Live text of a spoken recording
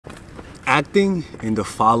Acting in the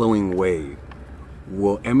following way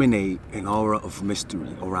will emanate an aura of mystery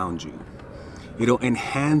around you. It'll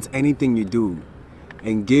enhance anything you do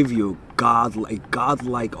and give you a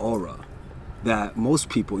godlike aura that most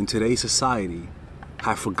people in today's society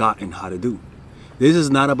have forgotten how to do. This is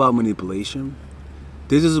not about manipulation.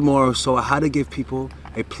 This is more so how to give people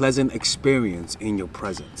a pleasant experience in your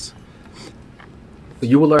presence.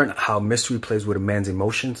 You will learn how mystery plays with a man's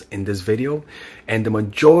emotions in this video, and the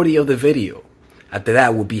majority of the video after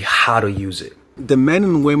that will be how to use it. The men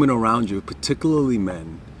and women around you, particularly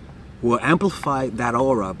men, will amplify that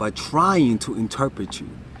aura by trying to interpret you.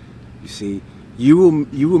 You see, you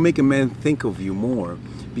will make a man think of you more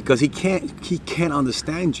because he can't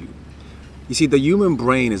understand you. You see, the human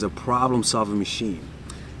brain is a problem-solving machine.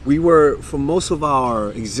 For most of our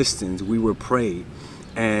existence, we were prey,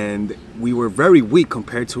 and we were very weak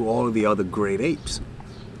compared to all of the other great apes.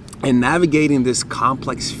 And navigating this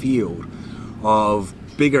complex field of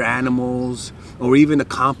bigger animals, or even the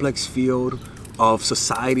complex field of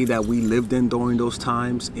society that we lived in during those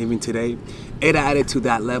times, even today, it added to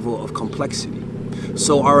that level of complexity.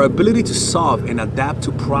 So our ability to solve and adapt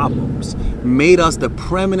to problems made us the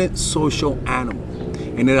preeminent social animal,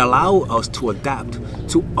 and it allowed us to adapt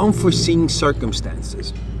to unforeseen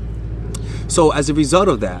circumstances. So as a result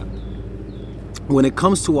of that, when it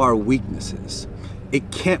comes to our weaknesses,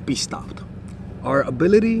 it can't be stopped. Our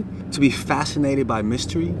ability to be fascinated by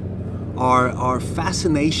mystery, our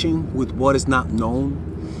fascination with what is not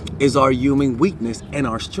known, is our human weakness and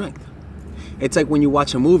our strength. It's like when you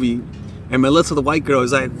watch a movie and Melissa the white girl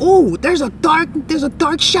is like, "Oh, there's a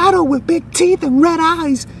dark shadow with big teeth and red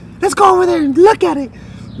eyes. Let's go over there and look at it."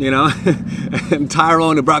 You know, and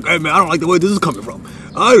Tyrone and Brock, "Hey man, I don't like the way this is coming from.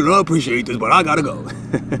 I do not appreciate this, but I gotta go."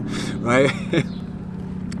 Right?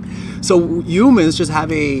 So humans just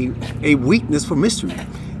have a weakness for mystery,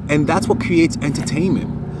 and that's what creates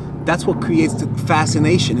entertainment. That's what creates the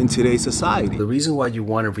fascination in today's society. The reason why you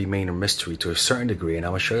want to remain a mystery to a certain degree, and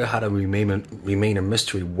I'm gonna show you how to remain a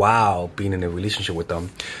mystery while being in a relationship with them.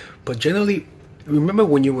 But generally, remember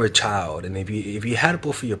when you were a child, and if you had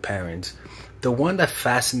both of your parents, the one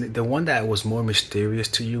that was more mysterious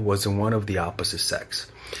to you was the one of the opposite sex.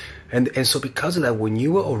 And so because of that, when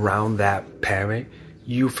you were around that parent,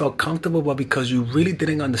 you felt comfortable, but because you really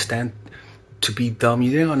didn't understand to be dumb,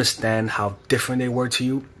 you didn't understand how different they were to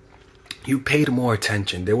you, you paid more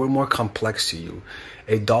attention. They were more complex to you.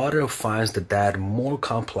 A daughter finds the dad more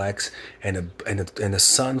complex, and a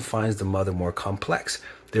son finds the mother more complex.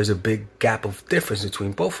 There's a big gap of difference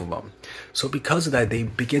between both of them. So because of that, they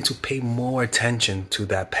begin to pay more attention to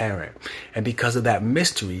that parent. And because of that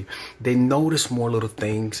mystery, they notice more little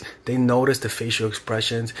things. They notice the facial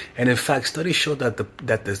expressions. And in fact, studies show that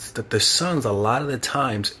the sons a lot of the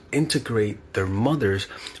times integrate their mothers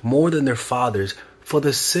more than their fathers, for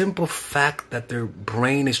the simple fact that their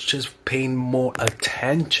brain is just paying more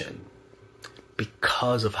attention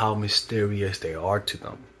because of how mysterious they are to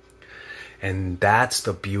them. And that's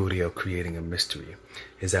the beauty of creating a mystery,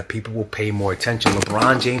 is that people will pay more attention.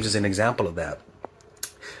 LeBron James is an example of that.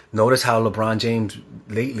 Notice how LeBron James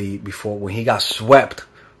lately, when he got swept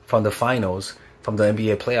from the finals, from the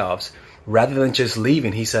NBA playoffs, rather than just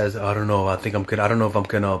leaving, he says, "I don't know, I don't know if I'm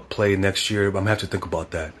gonna play next year, but I'm gonna have to think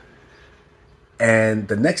about that." And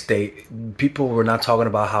the next day, people were not talking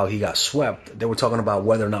about how he got swept. They were talking about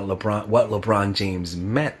whether or not what LeBron James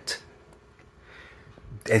meant.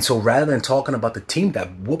 And so rather than talking about the team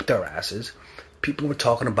that whooped their asses, people were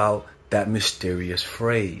talking about that mysterious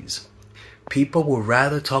phrase. People would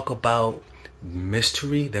rather talk about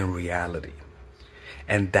mystery than reality.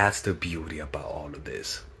 And that's the beauty about all of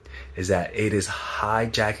this, is that it is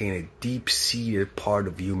hijacking a deep-seated part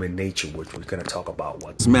of human nature, which we're going to talk about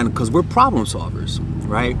once. Man, because we're problem solvers,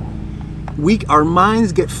 right? Our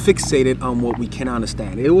minds get fixated on what we cannot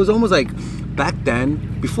understand. It was almost like back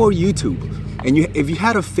then, before YouTube, and if you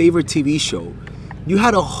had a favorite TV show, you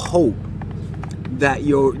had a hope that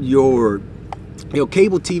your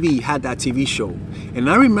cable TV had that TV show. And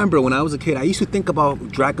I remember when I was a kid, I used to think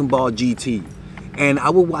about Dragon Ball GT. And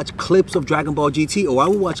I would watch clips of Dragon Ball GT, or I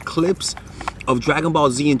would watch clips of Dragon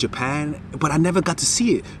Ball Z in Japan, but I never got to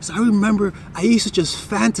see it. So I remember I used to just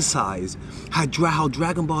fantasize how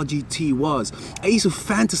Dragon Ball GT was. I used to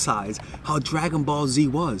fantasize how Dragon Ball Z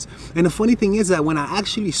was. And the funny thing is that when I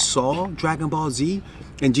actually saw Dragon Ball Z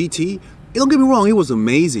and GT, don't get me wrong, it was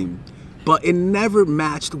amazing, but it never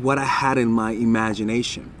matched what I had in my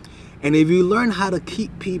imagination. And if you learn how to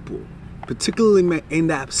keep people, particularly in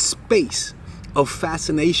that space of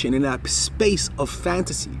fascination, in that space of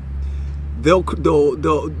fantasy, They'll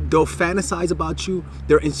fantasize about you.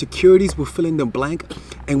 Their insecurities will fill in the blank.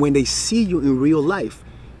 And when they see you in real life,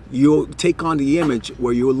 you'll take on the image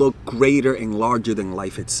where you'll look greater and larger than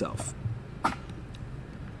life itself.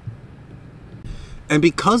 And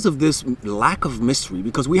because of this lack of mystery,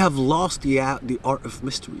 because we have lost the art of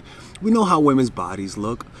mystery, we know how women's bodies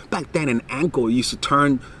look. Back then, an ankle used to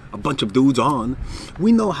turn a bunch of dudes on.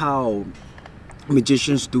 We know how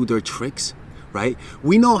magicians do their tricks, right?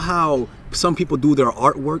 We know how some people do their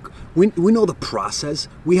artwork. We know the process.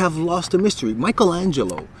 We have lost the mystery.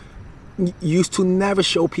 Michelangelo used to never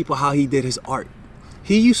show people how he did his art.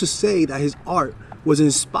 He used to say that his art was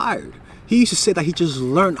inspired. He used to say that he just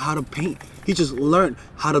learned how to paint. He just learned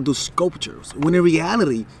how to do sculptures. When in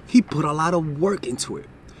reality, he put a lot of work into it.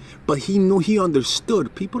 But he knew, he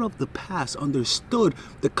understood, people of the past understood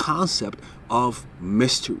the concept of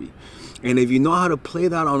mystery. And if you know how to play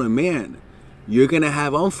that on a man, you're going to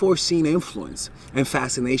have unforeseen influence and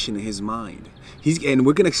fascination in his mind. And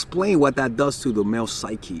we're going to explain what that does to the male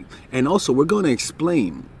psyche. And also, we're going to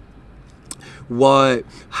explain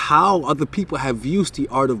how other people have used the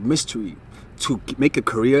art of mystery to make a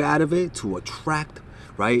career out of it, to attract,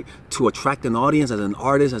 right? To attract an audience as an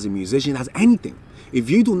artist, as a musician, as anything. If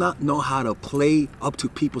you do not know how to play up to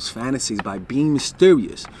people's fantasies by being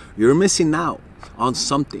mysterious, you're missing out on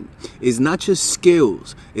something. It's not just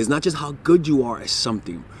skills. It's not just how good you are at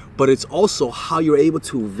something, but it's also how you're able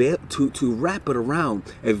to wrap it around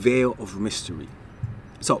a veil of mystery.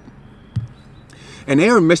 So, an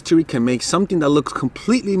air of mystery can make something that looks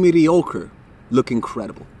completely mediocre look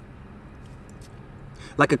incredible.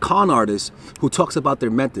 Like a con artist who talks about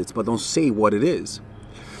their methods but don't say what it is.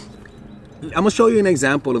 I'm going to show you an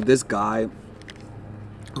example of this guy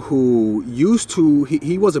who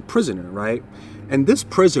he was a prisoner, right? And this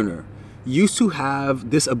prisoner used to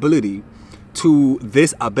have this ability, to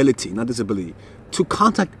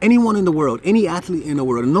contact anyone in the world, any athlete in the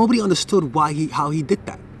world. And nobody understood how he did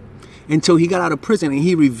that until he got out of prison and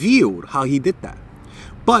he revealed how he did that.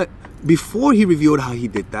 But before he revealed how he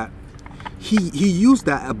did that, he used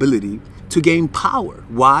that ability to gain power.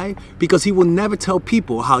 Why? Because he will never tell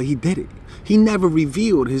people how he did it. He never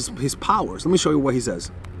revealed his powers. Let me show you what he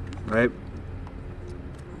says, right?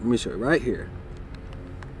 Let me show you right here.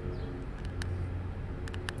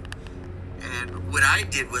 And what I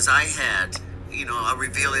did was I'll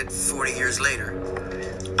reveal it 40 years later.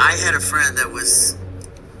 I had a friend that was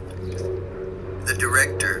the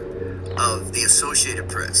director of the Associated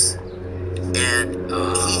Press. And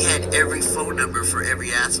he had every phone number for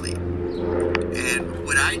every athlete. And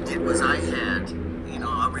what I did was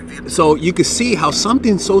I'll reveal. So you could see how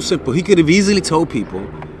something so simple, he could have easily told people,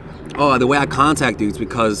 oh, the way I contact you is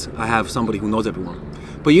because I have somebody who knows everyone.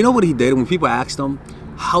 But you know what he did? When people asked him,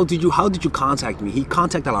 how did you contact me? He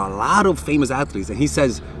contacted a lot of famous athletes, and he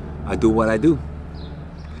says, I do what I do.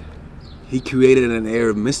 He created an air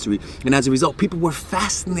of mystery, and as a result, people were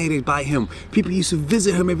fascinated by him. People used to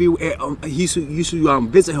visit him everywhere. He used to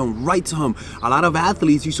visit him, write to him. A lot of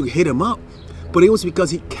athletes used to hit him up, but it was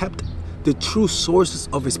because he kept the true sources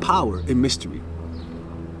of his power in mystery.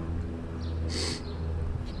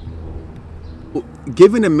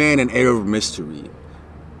 Giving a man an air of mystery,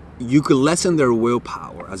 you could lessen their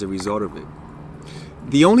willpower as a result of it.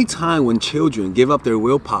 The only time when children give up their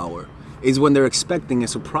willpower is when they're expecting a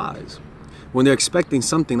surprise. When they're expecting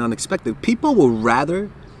something unexpected. People will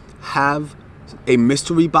rather have a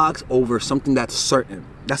mystery box over something that's certain.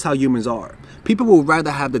 That's how humans are. People will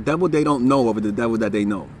rather have the devil they don't know over the devil that they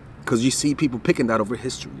know. Because you see people picking that over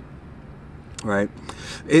history. Right?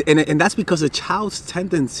 And that's because a child's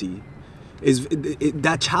tendency is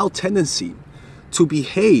that child tendency to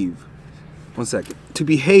behave. One second. To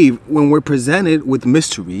behave when we're presented with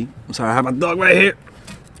mystery. I'm sorry, I have my dog right here.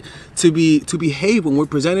 To behave when we're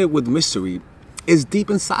presented with mystery is deep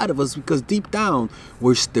inside of us, because deep down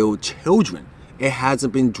we're still children. It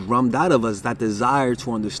hasn't been drummed out of us, that desire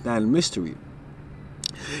to understand mystery.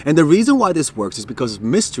 And the reason why this works is because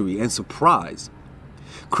mystery and surprise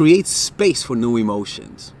creates space for new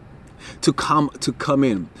emotions to come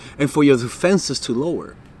in, and for your defenses to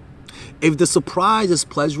lower. If the surprise is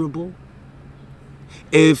pleasurable,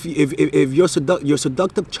 if your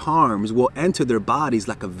seductive charms will enter their bodies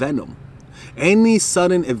like a venom, any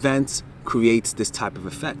sudden events creates this type of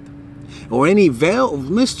effect, or any veil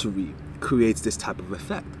of mystery creates this type of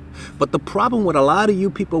effect. But the problem with a lot of you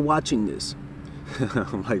people watching this,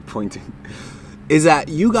 I'm like pointing, is that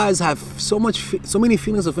you guys have so many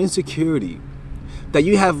feelings of insecurity that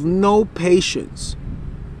you have no patience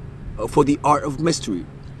for the art of mystery.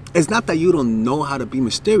 It's not that you don't know how to be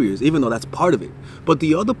mysterious, even though that's part of it. But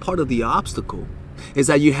the other part of the obstacle is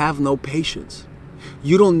that you have no patience.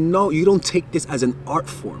 You don't take this as an art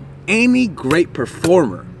form. Any great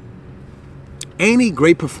performer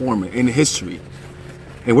in history,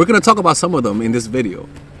 and we're going to talk about some of them in this video,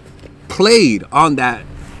 played on the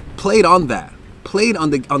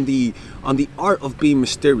art of being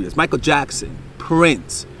mysterious. Michael Jackson,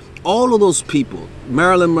 Prince, all of those people,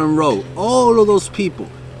 Marilyn Monroe, all of those people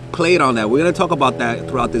played on that. We're going to talk about that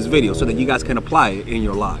throughout this video so that you guys can apply it in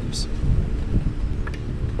your lives.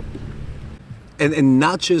 And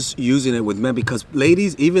not just using it with men, because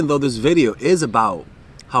ladies, even though this video is about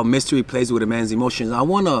how mystery plays with a man's emotions, I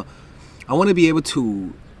wanna be able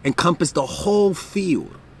to encompass the whole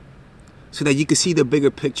field so that you can see the bigger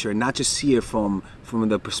picture and not just see it from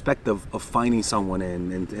the perspective of finding someone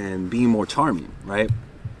and being more charming, right?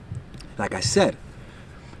 Like I said,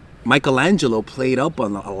 Michelangelo played up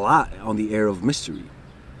on a lot on the air of mystery,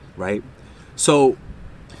 right? So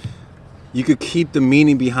you could keep the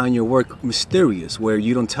meaning behind your work mysterious, where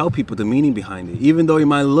you don't tell people the meaning behind it. Even though it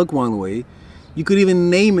might look one way, you could even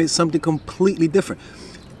name it something completely different.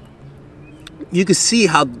 You can see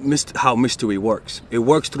how mystery works. It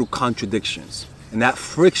works through contradictions and that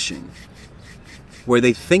friction where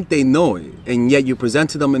they think they know it, and yet you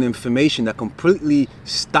present to them an information that completely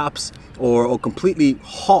stops or completely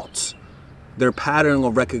halts their pattern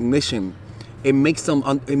of recognition. It makes them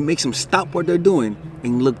stop what they're doing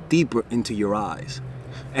and look deeper into your eyes.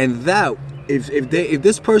 And that, if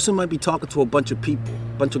this person might be talking to a bunch of people,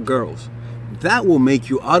 a bunch of girls, that will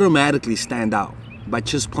make you automatically stand out by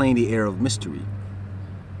just playing the air of mystery.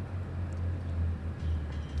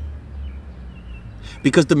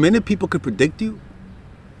 Because the minute people could predict you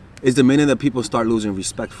is the minute that people start losing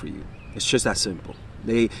respect for you. It's just that simple.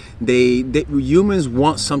 Humans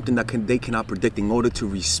want something that they cannot predict in order to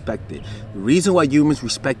respect it. The reason why humans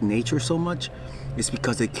respect nature so much is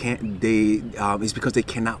because they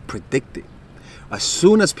cannot predict it. As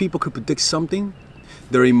soon as people could predict something,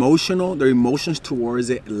 their emotions towards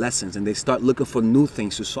it lessens, and they start looking for new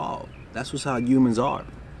things to solve. That's just how humans are.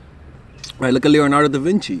 Right? Look at Leonardo da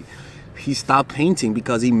Vinci. He stopped painting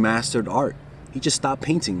because he mastered art. He just stopped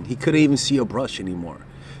painting. He couldn't even see a brush anymore,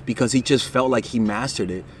 because he just felt like he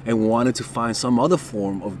mastered it and wanted to find some other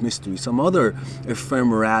form of mystery, some other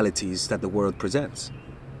ephemeralities that the world presents.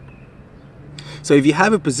 So if you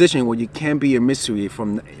have a position where you can't be a mystery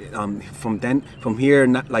from here,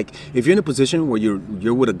 not like if you're in a position where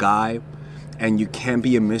you're with a guy and you can't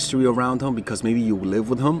be a mystery around him because maybe you live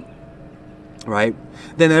with him, right?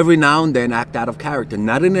 Then every now and then act out of character,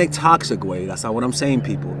 not in a toxic way. That's not what I'm saying,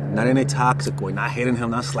 people. Not in a toxic way, not hitting him,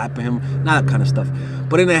 not slapping him, not that kind of stuff,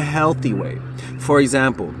 but in a healthy way. For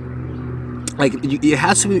example, like it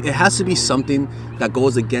has to be something that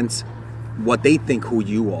goes against what they think who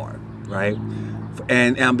you are, right?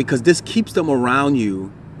 And because this keeps them around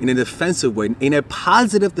you in a defensive way, in a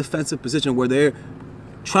positive defensive position where they're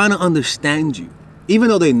trying to understand you. Even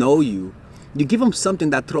though they know you, you give them something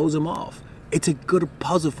that throws them off. It's a good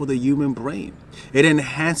puzzle for the human brain. It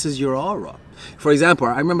enhances your aura. For example,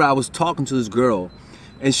 I remember I was talking to this girl,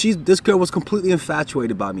 and this girl was completely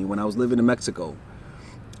infatuated by me when I was living in Mexico.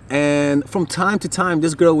 And from time to time,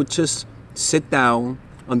 this girl would just sit down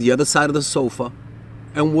on the other side of the sofa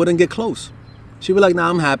and wouldn't get close. She'd be like, "Nah,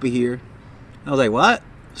 I'm happy here." I was like, "What?"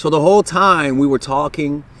 So the whole time we were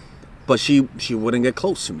talking, but she wouldn't get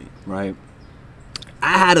close to me, right?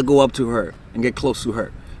 I had to go up to her and get close to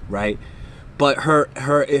her, right? But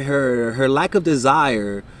her lack of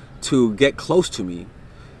desire to get close to me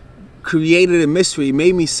created a mystery,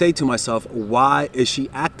 made me say to myself, why is she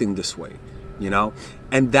acting this way? You know?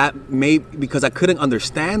 And that made, because I couldn't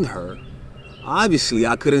understand her, obviously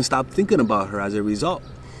I couldn't stop thinking about her as a result,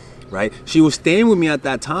 right? She was staying with me at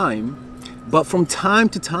that time, but from time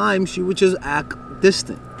to time, she would just act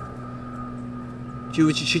distant.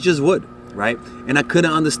 She just would, right? And I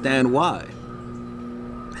couldn't understand why.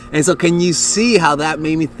 And so can you see how that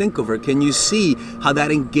made me think of her? Can you see how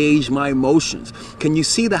that engaged my emotions? Can you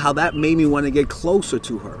see how that made me want to get closer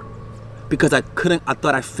to her? Because I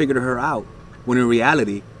thought I figured her out, when in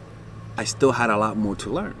reality, I still had a lot more to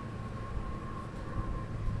learn.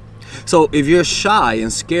 So if you're shy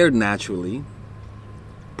and scared naturally,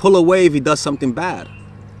 pull away if he does something bad,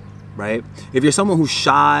 right? If you're someone who's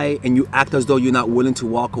shy and you act as though you're not willing to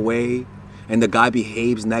walk away and the guy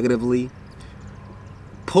behaves negatively,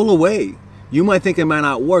 pull away. You might think it might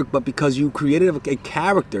not work, but because you created a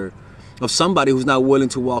character of somebody who's not willing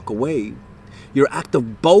to walk away, your act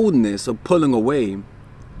of boldness of pulling away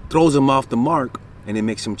throws him off the mark, and it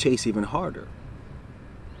makes him chase even harder.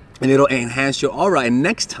 And it'll enhance your aura, and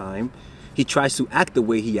next time he tries to act the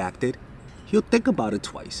way he acted, he'll think about it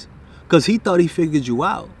twice. Because he thought he figured you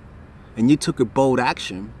out, and you took a bold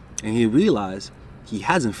action, and he realized he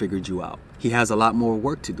hasn't figured you out. He has a lot more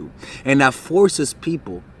work to do. And that forces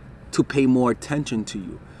people to pay more attention to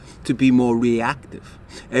you, to be more reactive.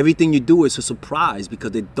 Everything you do is a surprise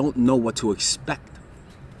because they don't know what to expect.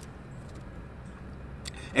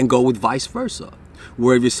 And go with vice versa,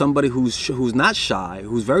 where if you're somebody who's not shy,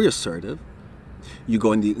 who's very assertive, you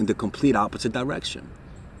go in the complete opposite direction.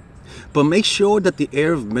 But make sure that the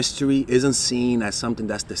air of mystery isn't seen as something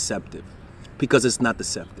that's deceptive, because it's not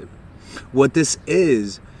deceptive. What this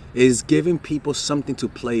is giving people something to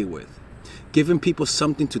play with, giving people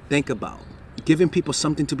something to think about, giving people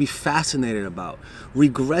something to be fascinated about,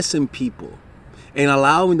 regressing people, and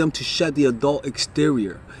allowing them to shed the adult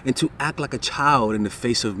exterior and to act like a child in the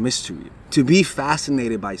face of mystery, to be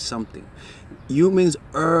fascinated by something. Humans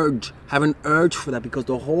have an urge for that, because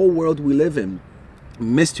the whole world we live in,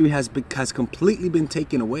 mystery has completely been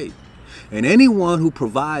taken away. And anyone who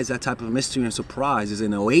provides that type of mystery and surprise is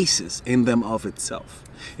an oasis in them of itself.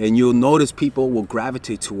 And you'll notice people will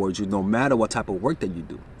gravitate towards you no matter what type of work that you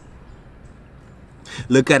do.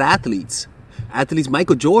 Look at athletes.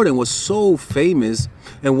 Michael Jordan was so famous,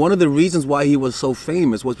 and one of the reasons why he was so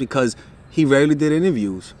famous was because he rarely did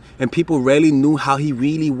interviews, and people rarely knew how he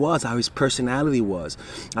really was, how his personality was.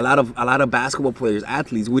 A lot of basketball players,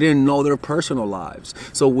 athletes, we didn't know their personal lives,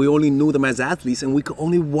 so we only knew them as athletes, and we could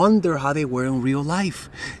only wonder how they were in real life.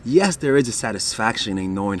 Yes, there is a satisfaction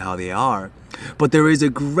in knowing how they are, but there is a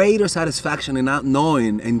greater satisfaction in not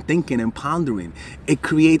knowing and thinking and pondering.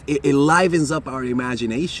 It livens up our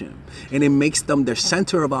imagination, and it makes them the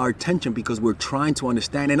center of our attention because we're trying to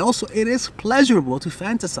understand. And also, it is pleasurable to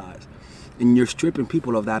fantasize, and you're stripping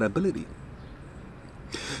people of that ability.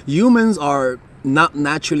 Humans are not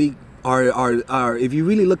naturally, if you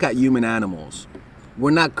really look at human animals,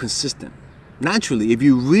 we're not consistent. Naturally, if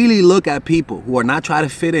you really look at people who are not trying to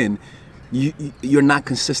fit in, you're not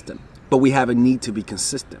consistent. But we have a need to be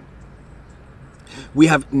consistent. We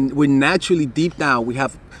naturally, deep down,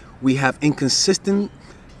 we have inconsistent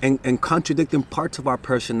and contradicting parts of our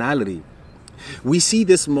personality. We see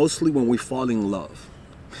this mostly when we fall in love,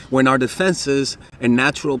 when our defenses and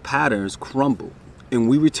natural patterns crumble, and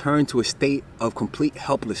we return to a state of complete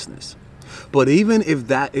helplessness. But even in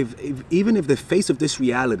the face of this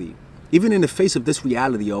reality,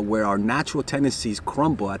 where our natural tendencies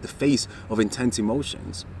crumble at the face of intense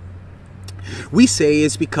emotions, we say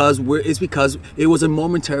it's because it was a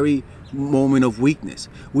momentary moment of weakness.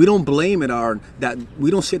 We don't blame it we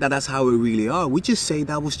don't say that that's how we really are. We just say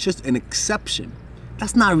that was just an exception.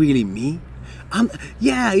 That's not really me.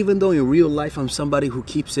 Even though in real life I'm somebody who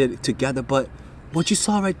keeps it together, but what you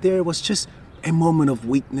saw right there was just a moment of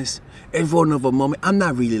weakness, a vulnerable moment. I'm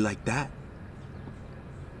not really like that.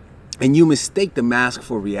 And you mistake the mask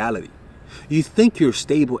for reality. You think you're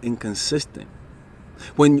stable and consistent.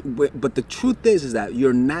 But the truth is that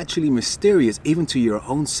you're naturally mysterious even to your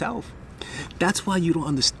own self. That's why you don't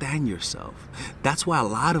understand yourself. That's why a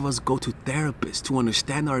lot of us go to therapists to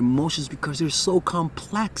understand our emotions, because they're so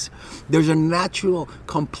complex. There's a natural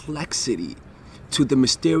complexity to the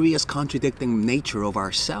mysterious, contradicting nature of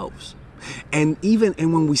ourselves. And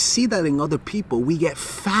when we see that in other people, we get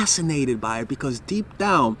fascinated by it, because deep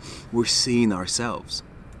down we're seeing ourselves.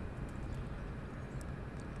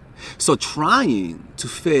 So trying to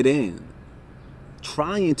fit in,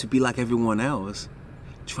 trying to be like everyone else,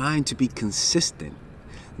 trying to be consistent,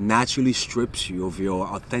 naturally strips you of your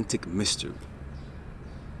authentic mystery.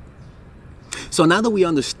 So now that we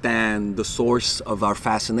understand the source of our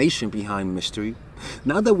fascination behind mystery,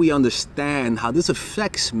 now that we understand how this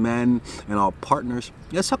affects men and our partners,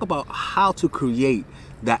 let's talk about how to create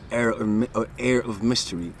that air of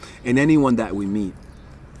mystery in anyone that we meet.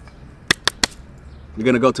 We're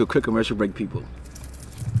going to go to a quick commercial break, people.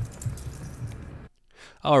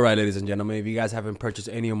 All right, ladies and gentlemen, if you guys haven't purchased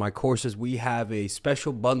any of my courses, we have a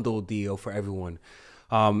special bundle deal for everyone.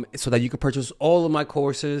 So that you can purchase all of my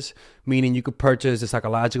courses, meaning you could purchase the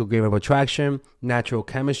Psychological Game of Attraction, Natural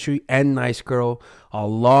Chemistry, and Nice Girl,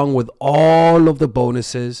 along with all of the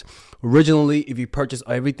bonuses. Originally, if you purchase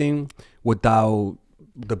everything without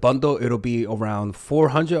the bundle, it'll be around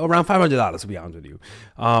 $500, to be honest with you.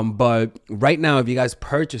 But right now, if you guys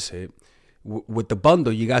purchase it with the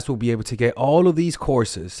bundle, you guys will be able to get all of these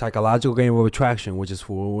courses: Psychological Game of Attraction, which is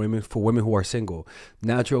for women who are single;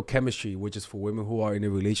 Natural Chemistry, which is for women who are in a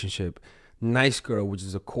relationship; Nice Girl, which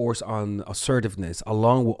is a course on assertiveness,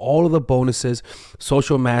 along with all of the bonuses: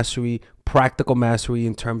 Social Mastery, Practical Mastery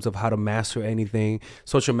in terms of how to master anything,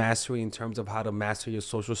 Social Mastery in terms of how to master your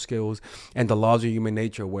social skills, and The Laws of Human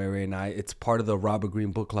Nature, wherein it's part of the Robert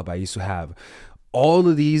Greene book club I used to have. All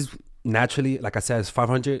of these naturally, like I said, it's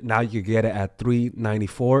 $500. Now you get it at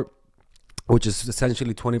 $394, which is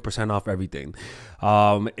essentially 20% off everything.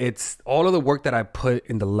 It's all of the work that I put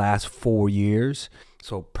in the last 4 years.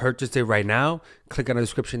 So purchase it right now. Click on the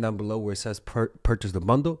description down below where it says purchase the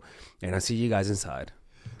bundle, and I'll see you guys inside.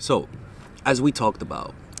 So, as we talked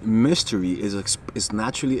about, mystery is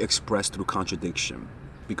naturally expressed through contradiction.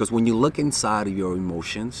 Because when you look inside of your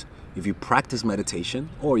emotions, if you practice meditation,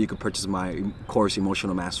 or you could purchase my course,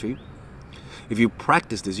 Emotional Mastery, if you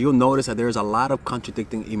practice this, you'll notice that there's a lot of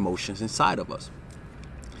contradicting emotions inside of us.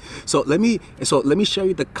 So let me show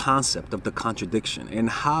you the concept of the contradiction and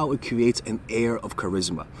how it creates an air of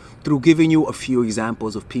charisma through giving you a few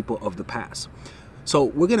examples of people of the past. So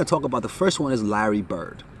we're going to talk about, the first one is Larry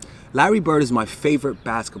Bird. Larry Bird is my favorite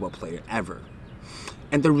basketball player ever.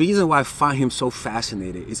 And the reason why I find him so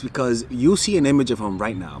fascinating is because you see an image of him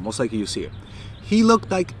right now. Most likely you see it. He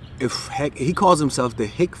looked like, he calls himself the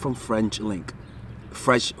hick from French Lick.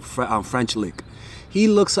 He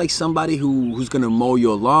looks like somebody who's going to mow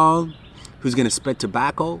your lawn, who's going to spit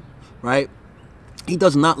tobacco, right? He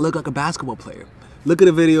does not look like a basketball player. Look at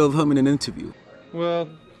a video of him in an interview. Well,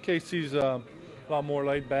 Casey's a lot more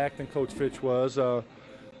laid back than Coach Fitch was.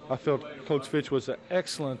 I felt Coach Fitch was an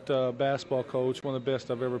excellent basketball coach, one of the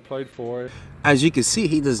best I've ever played for. As you can see,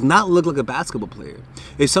 he does not look like a basketball player.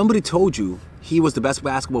 If somebody told you he was the best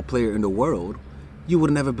basketball player in the world, you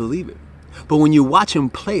would never believe it. But when you watch him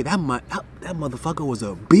play, that motherfucker was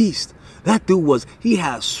a beast. That dude he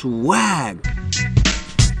had swag.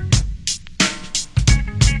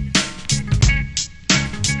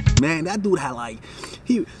 Man, that dude had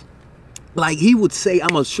he would say,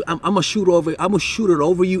 I'm gonna shoot it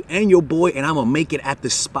over you and your boy, and I'm gonna make it at the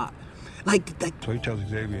spot. So he tells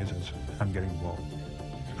Xavier, says, I'm getting the ball.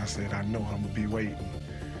 And I said, I know I'm gonna be waiting.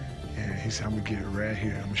 And he said, I'm gonna get it right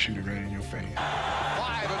here. I'm gonna shoot it right in your face.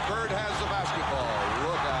 5, and Bird has the basketball.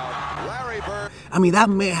 Look out, Larry Bird. I mean, that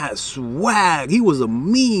man had swag. He was a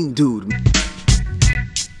mean dude.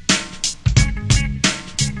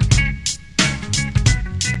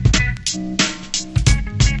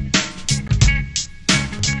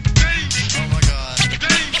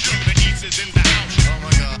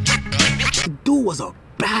 Dude was a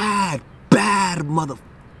bad mother.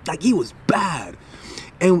 Like, he was bad.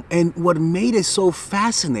 And what made it so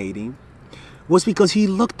fascinating was because he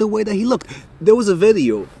looked the way that he looked. There was a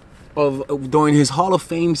video of during his Hall of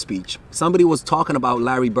Fame speech. Somebody was talking about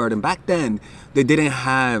Larry Bird, and back then they didn't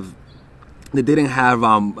have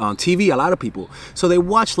TV. A lot of people, so they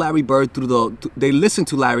watched Larry Bird they listened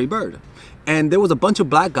to Larry Bird, and there was a bunch of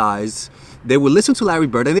black guys. They would listen to Larry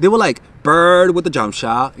Bird, and they were like, Bird with the jump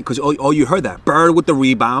shot, because all you heard that. Bird with the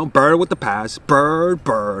rebound, Bird with the pass, Bird,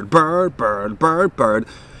 Bird, Bird, Bird, Bird, Bird.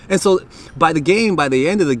 And so by the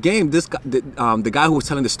end of the game, this guy, the guy who was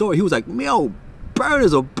telling the story, he was like, yo, Bird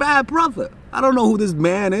is a bad brother. I don't know who this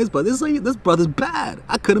man is, but this brother's bad.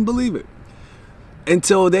 I couldn't believe it.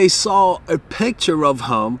 Until they saw a picture of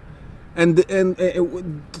him, and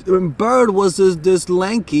Bird was this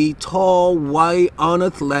lanky, tall, white,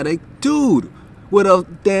 unathletic dude with a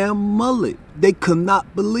damn mullet. They could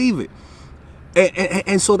not believe it.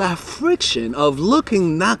 And so that friction of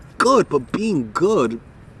looking not good but being good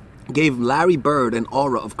gave Larry Bird an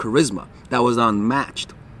aura of charisma that was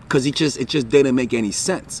unmatched, because it just didn't make any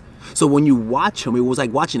sense. So when you watch him, it was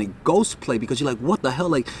like watching a ghost play, because you're like, what the hell?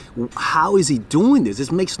 Like, how is he doing this?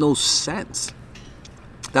 This makes no sense.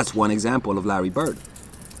 That's one example of Larry Bird.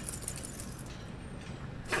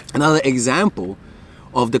 Another example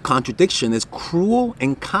of the contradiction is cruel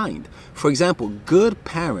and kind. For example, good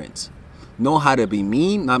parents know how to be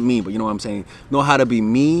mean, not mean, but you know what I'm saying, know how to be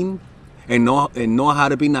mean and know how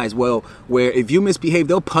to be nice. Well, where if you misbehave,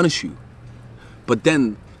 they'll punish you, but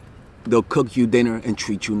then they'll cook you dinner and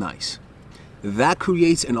treat you nice. That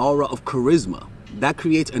creates an aura of charisma. That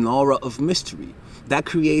creates an aura of mystery. That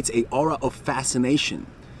creates an aura of fascination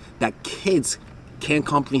that kids can't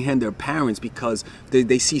comprehend their parents, because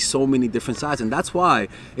they see so many different sides. And that's why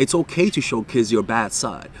it's okay to show kids your bad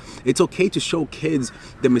side. It's okay to show kids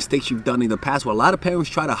the mistakes you've done in the past. Well, a lot of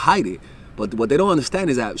parents try to hide it, but what they don't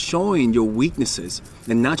understand is that showing your weaknesses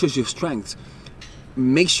and not just your strengths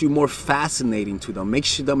makes you more fascinating to them,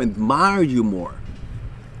 makes them admire you more.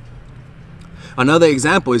 Another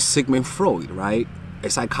example is Sigmund Freud, right?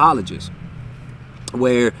 A psychologist,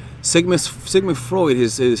 where Sigmund Freud,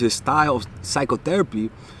 his style of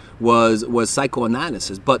psychotherapy was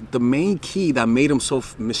psychoanalysis. But the main key that made him so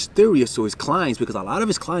mysterious to his clients, because a lot of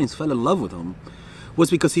his clients fell in love with him,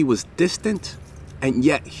 was because he was distant and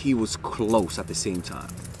yet he was close at the same time.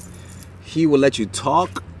 He would let you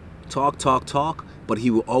talk, but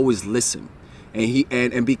he will always listen.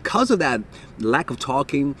 And because of that lack of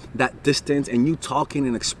talking, that distance, and you talking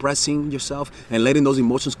and expressing yourself and letting those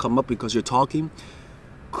emotions come up because you're talking,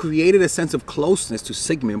 created a sense of closeness to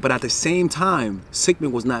Sigmund. But at the same time,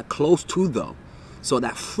 Sigmund was not close to them. So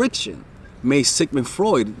that friction made Sigmund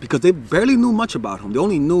Freud, because they barely knew much about him. They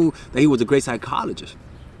only knew that he was a great psychologist.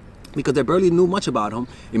 Because they barely knew much about him,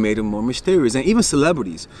 it made him more mysterious. And even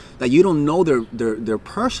celebrities that you don't know their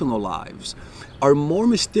personal lives are more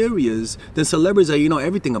mysterious than celebrities that you know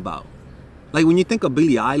everything about. Like when you think of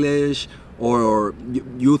Billie Eilish, or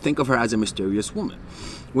you think of her as a mysterious woman.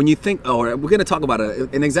 When you think, or we're gonna talk about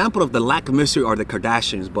an example of the lack of mystery are the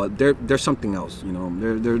Kardashians, but they're something else. You know,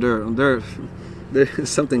 they're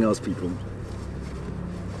something else, people.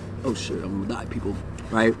 Oh shit, I'm gonna die, people.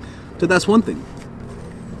 Right? So that's one thing.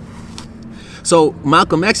 So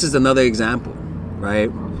Malcolm X is another example, right?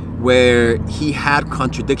 Where he had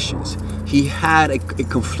contradictions. He had a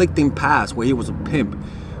conflicting past where he was a pimp,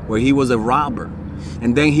 where he was a robber.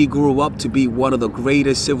 And then he grew up to be one of the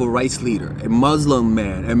greatest civil rights leaders, a Muslim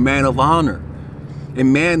man, a man of honor, a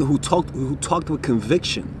man who talked with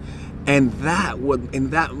conviction. And that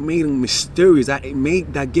made him mysterious.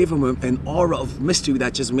 That gave him an aura of mystery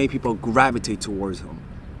that just made people gravitate towards him.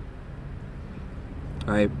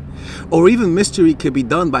 Right? Or even mystery could be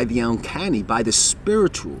done by the uncanny, by the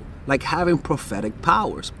spiritual, like having prophetic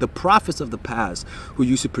powers. The prophets of the past who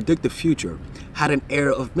used to predict the future had an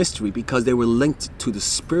air of mystery because they were linked to the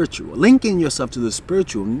spiritual. Linking yourself to the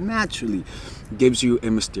spiritual naturally gives you a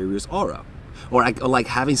mysterious aura. Or like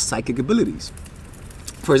having psychic abilities.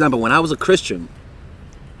 For example, when I was a Christian,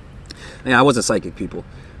 and I wasn't psychic, people,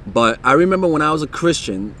 but I remember when I was a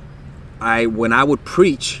Christian, when I would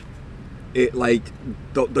preach, it like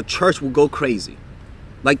the church would go crazy.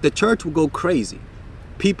 Like the church would go crazy.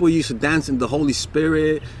 People used to dance in the Holy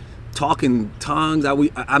Spirit, talk in tongues.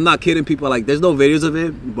 I'm not kidding, people. Like there's no videos of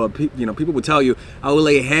it, but people would tell you I would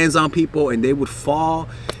lay hands on people and they would fall,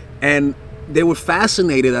 and they were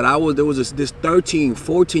fascinated that there was this 13,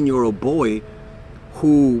 14-year-old boy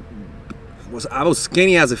who I was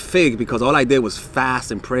skinny as a fig because all I did was fast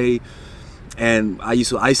and pray. And I used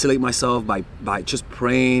to isolate myself by just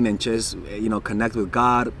praying and just connect with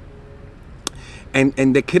God. And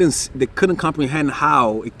they couldn't comprehend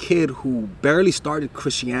how a kid who barely started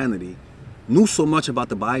Christianity knew so much about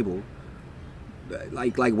the Bible,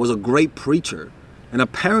 like was a great preacher, and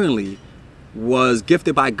apparently was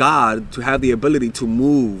gifted by God to have the ability to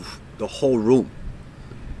move the whole room.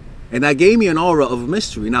 And that gave me an aura of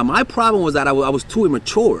mystery. Now my problem was that I was too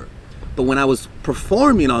immature, but when I was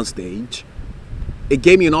performing on stage, it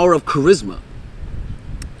gave me an aura of charisma.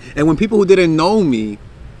 And when people who didn't know me,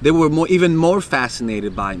 they were even more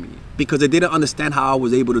fascinated by me because they didn't understand how I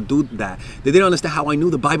was able to do that. They didn't understand how I knew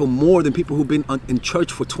the Bible more than people who've been in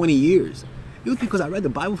church for 20 years. It was because I read the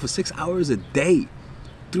Bible for 6 hours a day,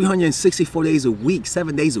 364 days a week,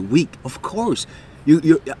 7 days a week. Of course,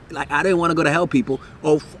 like I didn't want to go to hell, people.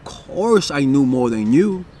 Of course, I knew more than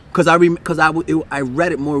you. Because I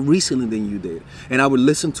read it more recently than you did, and I would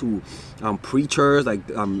listen to preachers like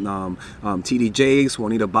T.D. Jakes,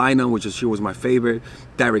 Juanita Bynum, she was my favorite,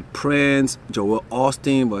 Derek Prince, Joel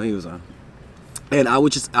Austin, but he was and I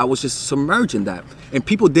was just submerged in that, and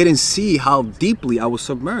people didn't see how deeply I was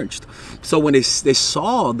submerged. So when they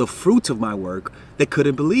saw the fruits of my work, they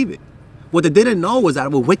couldn't believe it. What they didn't know was that I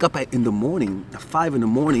would wake up in the morning, at 5 in the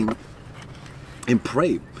morning, and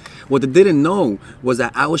pray. What they didn't know was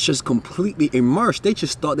that I was just completely immersed. They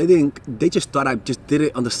just thought I just did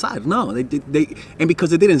it on the side. No, and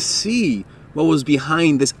because they didn't see what was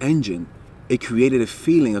behind this engine, it created a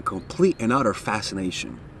feeling of complete and utter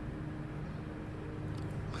fascination.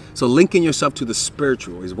 So linking yourself to the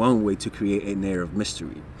spiritual is one way to create an air of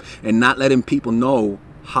mystery, and not letting people know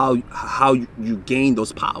how you gain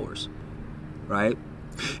those powers, right?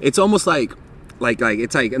 It's almost like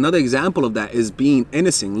another example of that is being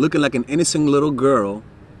innocent, looking like an innocent little girl,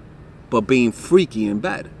 but being freaky in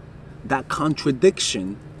bed. That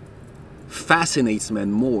contradiction fascinates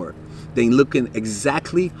men more than looking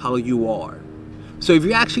exactly how you are. So if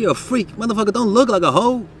you're actually a freak, motherfucker, don't look like a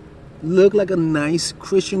hoe. Look like a nice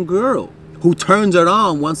Christian girl who turns it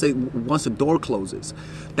on once the door closes.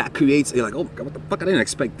 That creates like, oh my God, what the fuck? I didn't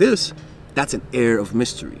expect this. That's an air of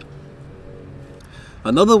mystery.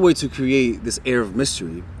 Another way to create this air of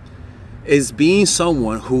mystery is being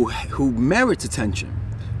someone who merits attention.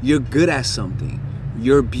 You're good at something.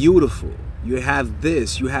 You're beautiful. You have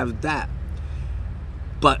this, you have that.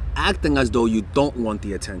 But acting as though you don't want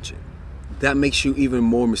the attention. That makes you even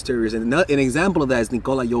more mysterious. And an example of that is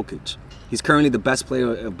Nikola Jokic. He's currently the best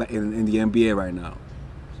player in the NBA right now.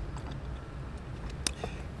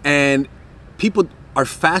 And people are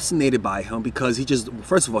fascinated by him because he just,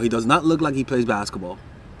 first of all, he does not look like he plays basketball,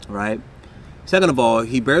 right? Second of all,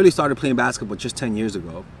 he barely started playing basketball just 10 years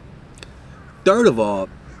ago. Third of all,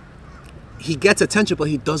 he gets attention, but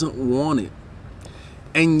he doesn't want it.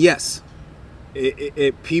 And yes,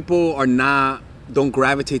 people don't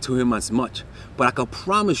gravitate to him as much. But I can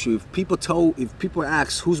promise you, if people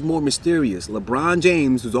ask who's more mysterious, LeBron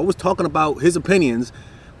James, who's always talking about his opinions,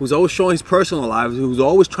 who's always showing his personal life, who's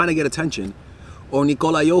always trying to get attention, or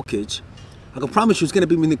Nikola Jokic, I can promise you it's going to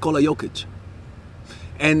be Nikola Jokic.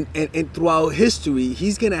 And throughout history,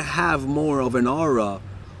 he's going to have more of an aura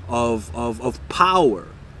of power,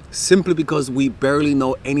 simply because we barely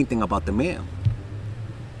know anything about the man.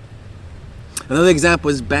 Another example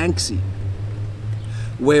is Banksy,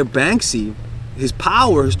 where Banksy, his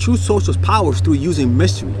power, his true social power is through using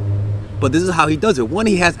mystery. But this is how he does it. One,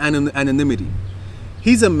 he has anonymity.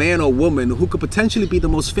 He's a man or woman who could potentially be the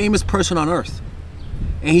most famous person on earth.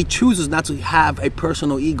 And he chooses not to have a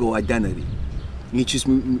personal ego identity. He just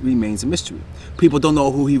remains a mystery. People don't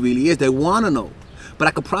know who he really is. They want to know. But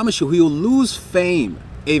I can promise you, he'll lose fame.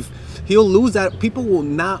 If he'll lose that, people will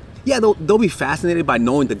not. Yeah, they'll be fascinated by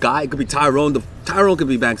knowing the guy. It could be Tyrone. Tyrone could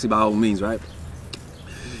be Banksy by all means, right?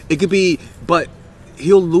 It could be, but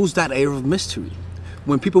he'll lose that air of mystery.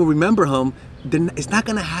 When people remember him, then it's not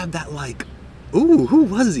gonna have that like, ooh, who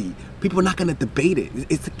was he? People are not gonna debate it.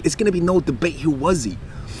 It's gonna be no debate. Who was he?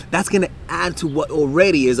 That's gonna add to what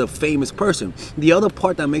already is a famous person. The other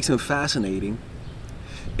part that makes him fascinating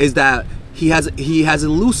is that he has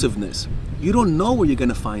elusiveness. You don't know where you're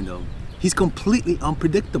gonna find him. He's completely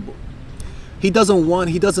unpredictable. He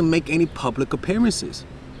doesn't make any public appearances.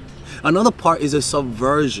 Another part is a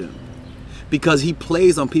subversion, because he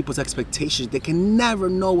plays on people's expectations. They can never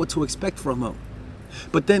know what to expect from him.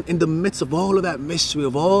 But then in the midst of all of that mystery,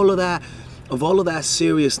 of all of that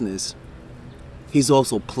seriousness, he's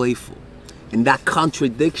also playful. And that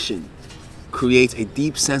contradiction creates a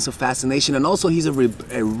deep sense of fascination. And also he's a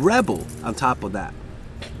rebel on top of that.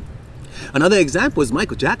 Another example is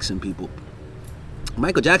Michael Jackson, people.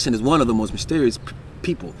 Michael Jackson is one of the most mysterious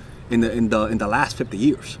people in the last 50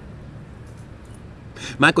 years.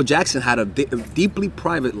 Michael Jackson had a deeply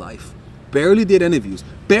private life, barely did interviews,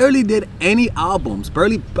 barely did any albums,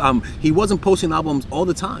 he wasn't posting albums all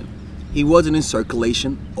the time. He wasn't in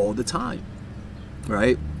circulation all the time,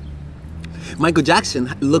 right? Michael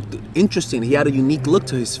Jackson looked interesting. He had a unique look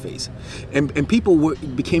to his face. And people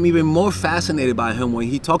became even more fascinated by him when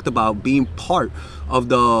he talked about being part of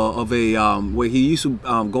where he used to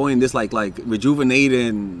go in this like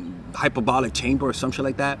rejuvenating hyperbolic chamber or some shit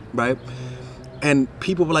like that, right? And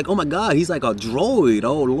people were like, oh my God, he's like a droid.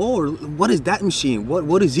 Oh Lord, what is that machine?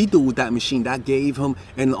 What does he do with that machine? That gave him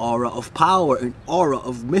an aura of power, an aura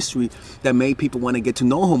of mystery that made people want to get to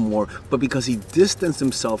know him more. But because he distanced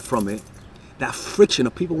himself from it, that friction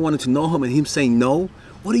of people wanting to know him and him saying no,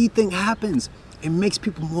 what do you think happens? It makes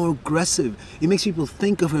people more aggressive. It makes people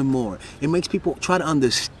think of him more. It makes people try to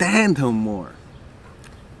understand him more.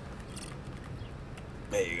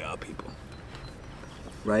 There you go, people.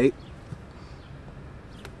 Right?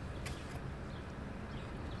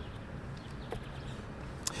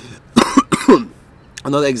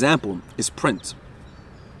 Another example is Prince.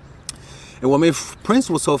 And what made Prince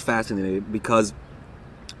was so fascinating, because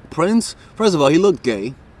Prince, first of all, he looked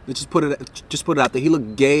gay. Let's just put it out there. He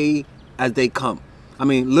looked gay as they come. I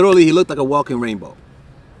mean, literally, he looked like a walking rainbow.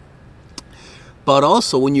 But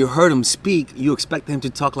also, when you heard him speak, you expected him to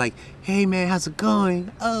talk like, hey man, how's it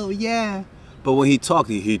going? Oh yeah. But when he talked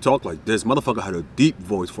like this. Motherfucker had a deep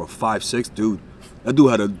voice for a 5'6" dude. That dude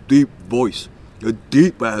had a deep voice. A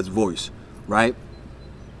deep ass voice, right?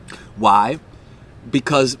 Why?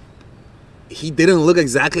 Because he didn't look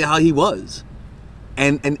exactly how he was.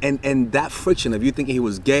 And that friction of you thinking he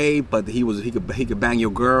was gay, but he could bang your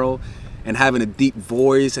girl, and having a deep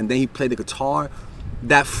voice, and then he played the guitar,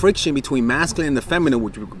 that friction between masculine and the feminine,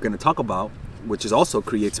 which we're going to talk about, which is also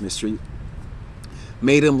creates mystery,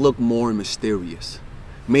 made him look more mysterious,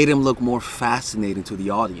 made him look more fascinating to the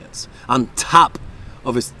audience, on top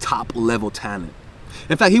of his top level talent.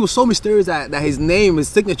 In fact, he was so mysterious that his name, his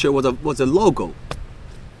signature was a logo.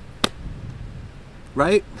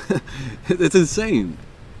 Right? It's insane.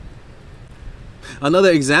 Another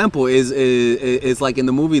example is like in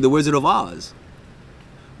the movie The Wizard of Oz,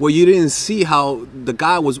 where you didn't see how the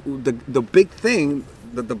guy was the big thing,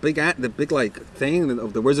 the big like thing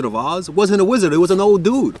of the Wizard of Oz wasn't a wizard. It was an old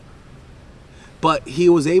dude. But he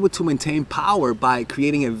was able to maintain power by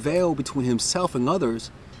creating a veil between himself and others,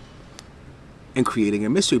 and creating a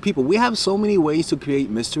mystery. People, we have so many ways to create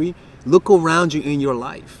mystery. Look around you in your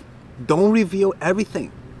life. Don't reveal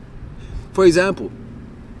everything. For example,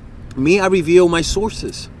 me, I reveal my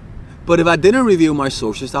sources. But if I didn't reveal my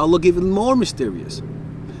sources, I'll look even more mysterious.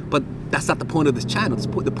 But that's not the point of this channel.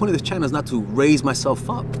 The point of this channel is not to raise myself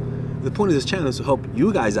up. The point of this channel is to help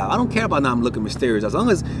you guys out. I don't care about now I'm looking mysterious. As long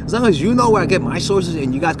as you know where I get my sources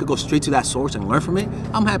and you guys could go straight to that source and learn from it,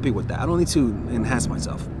 I'm happy with that. I don't need to enhance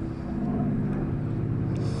myself.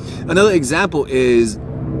 Another example is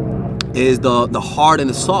the hard and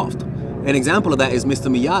the soft. An example of that is Mr.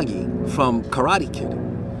 Miyagi from Karate Kid,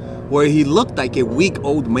 where he looked like a weak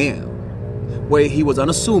old man, where he was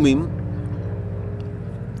unassuming,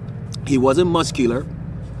 he wasn't muscular,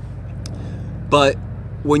 but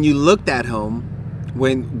when you looked at him,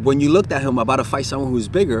 when you looked at him about to fight someone who's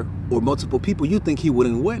bigger or multiple people, you think he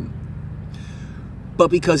wouldn't win. But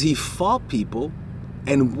because he fought people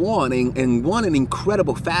and won in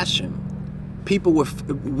incredible fashion,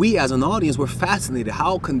 we as an audience were fascinated.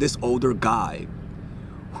 How can this older guy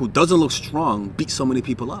who doesn't look strong beat so many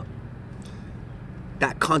people up?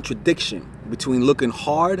 That contradiction between looking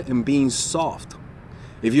hard and being soft.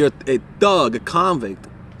 If you're a thug, a convict,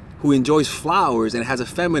 who enjoys flowers and has a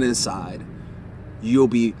feminine side, you'll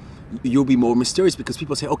be more mysterious, because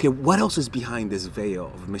people say, okay, what else is behind this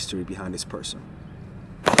veil of mystery behind this person?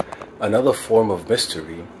 Another form of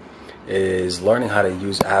mystery is learning how to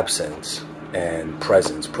use absence and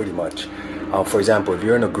presence, pretty much. For example, if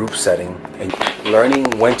you're in a group setting and learning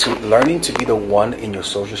to be the one in your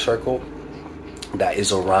social circle that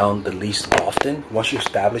is around the least often. Once you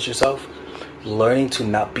establish yourself, learning to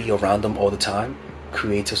not be around them all the time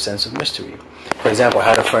creates a sense of mystery. For example, I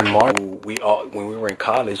had a friend, Mark, who when we were in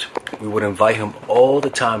college, we would invite him all the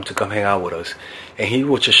time to come hang out with us. And he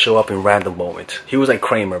would just show up in random moments. He was like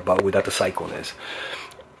Kramer, but without the psychoness.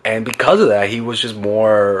 And because of that, he was just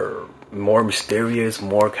more mysterious,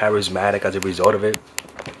 more charismatic as a result of it.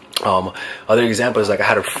 Other examples, like I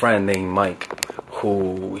had a friend named Mike,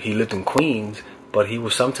 who he lived in Queens, but he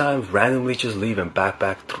would sometimes randomly just leave and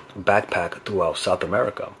backpack throughout South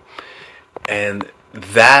America. And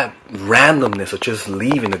that randomness of just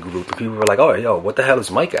leaving the group, and people were like, oh, yo, what the hell is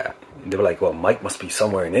Mike at? And they were like, well, Mike must be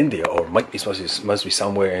somewhere in India, or Mike must be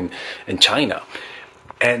somewhere in China.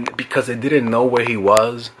 And because they didn't know where he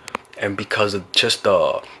was, and because of just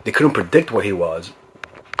they couldn't predict where he was,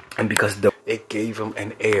 and because it gave him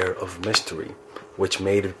an air of mystery, which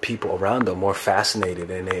made people around him more fascinated,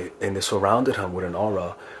 and they surrounded him with an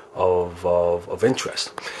aura of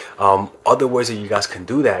interest. Other ways that you guys can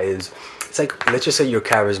do that is, it's like, let's just say you're a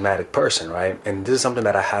charismatic person, right? And this is something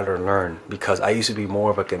that I had to learn, because I used to be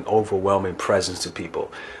more of like an overwhelming presence to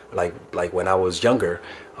people. Like when I was younger,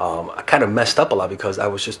 I kind of messed up a lot because I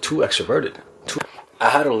was just too extroverted. I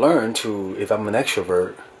had to learn to, if I'm an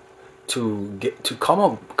extrovert, to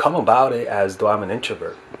come about it as though I'm an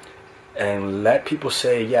introvert, and let people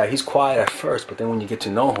say, yeah, he's quiet at first, but then when you get to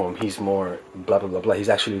know him, he's more blah blah blah blah. He's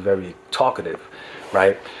actually very talkative,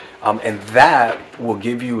 right? And that will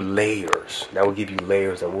give you layers. That will give you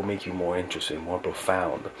layers that will make you more interesting, more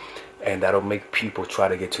profound, and that'll make people try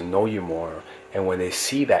to get to know you more. And when they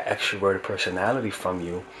see that extroverted personality from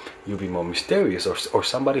you, you'll be more mysterious. Or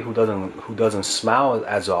somebody who doesn't smile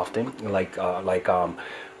as often, like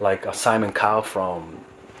Simon Cowell from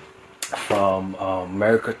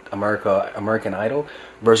American Idol,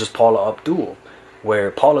 versus Paula Abdul,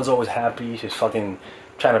 where Paula's always happy, she's fucking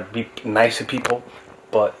trying to be nice to people,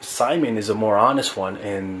 but Simon is a more honest one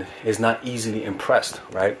and is not easily impressed,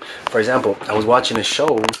 right? For example, I was watching a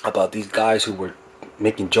show about these guys who were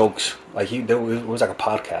making jokes, it was like a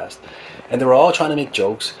podcast, and they were all trying to make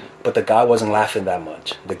jokes, but the guy wasn't laughing that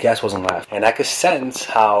much, the guest wasn't laughing, and I could sense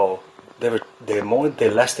how the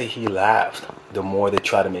less that he laughed, the more they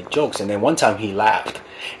try to make jokes. And then one time he laughed,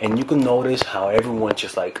 and you can notice how everyone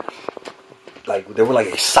just like they were like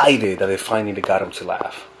excited that they finally got him to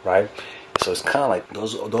laugh, right? So it's kind of like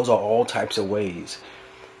those are all types of ways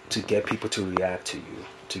to get people to react to you,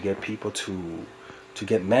 to get people to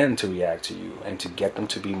get men to react to you, and to get them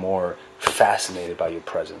to be more fascinated by your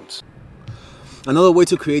presence. Another way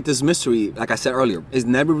to create this mystery, like I said earlier, is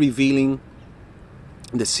never revealing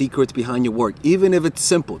the secrets behind your work. Even if it's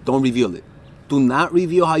simple, don't reveal it. Do not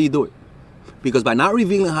reveal how you do it. Because by not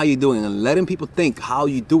revealing how you're doing and letting people think how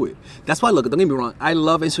you do it, that's why, look, don't get me wrong, I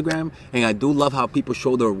love Instagram, and I do love how people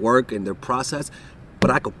show their work and their process,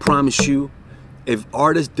 but I could promise you, if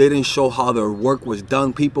artists didn't show how their work was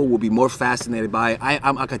done, people will be more fascinated by it.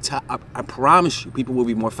 I promise you, people will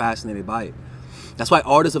be more fascinated by it. That's why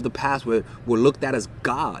artists of the past were looked at as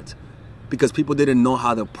gods, because people didn't know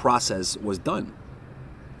how the process was done.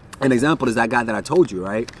 An example is that guy that I told you,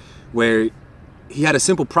 right? Where he had a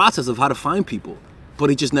simple process of how to find people, but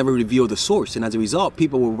he just never revealed the source. And as a result,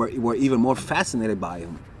 people were even more fascinated by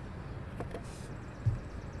him.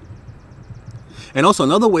 And also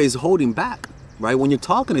another way is holding back, right? When you're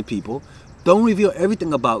talking to people, don't reveal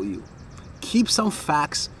everything about you. Keep some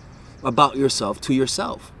facts about yourself to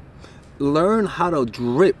yourself. Learn how to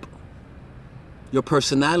drip your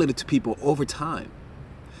personality to people over time.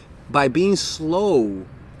 By being slow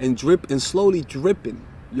and slowly dripping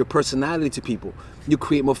your personality to people, you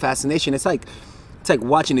create more fascination. It's like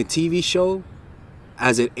watching a TV show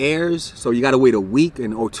as it airs, so you gotta wait a week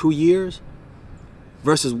or 2 years,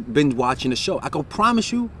 versus binge watching the show. I can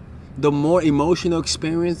promise you, the more emotional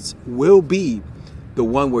experience will be the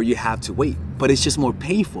one where you have to wait. But it's just more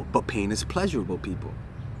painful. But pain is pleasurable, people.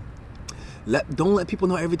 Don't let people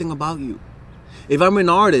know everything about you. If I'm an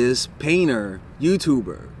artist, painter,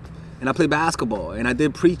 YouTuber, and I play basketball, and I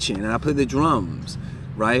did preaching, and I played the drums,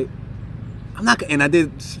 right? I'm not, and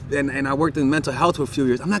I worked in mental health for a few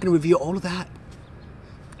years. I'm not gonna reveal all of that.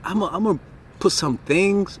 I'm gonna put some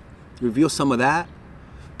things, reveal some of that,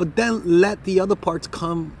 but then let the other parts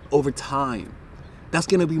come over time. That's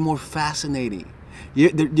gonna be more fascinating.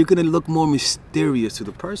 You're gonna look more mysterious to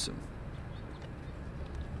the person.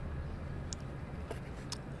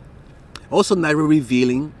 Also, never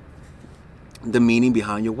revealing the meaning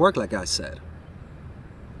behind your work, like I said.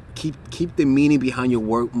 Keep the meaning behind your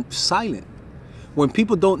work silent. When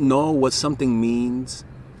people don't know what something means,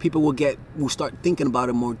 people will start thinking about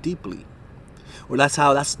it more deeply. Or that's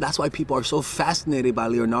why people are so fascinated by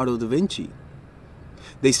Leonardo da Vinci.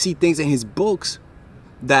 They see things in his books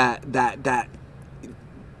that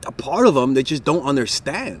a part of them they just don't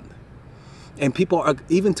understand. And people are,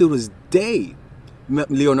 even to this day,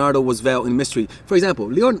 Leonardo was veiled in mystery. For example,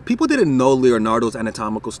 people didn't know Leonardo's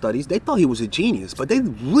anatomical studies. They thought he was a genius, but they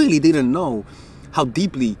really didn't know how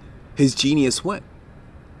deeply his genius went.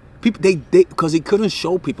 People, because he couldn't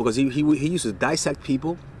show people, because he used to dissect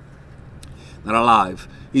people, not alive.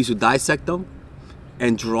 He used to dissect them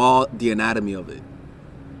and draw the anatomy of it,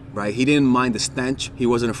 right? He didn't mind the stench. He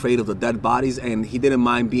wasn't afraid of the dead bodies, and he didn't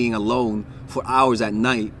mind being alone for hours at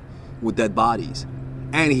night with dead bodies.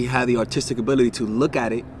 And he had the artistic ability to look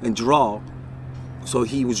at it and draw, so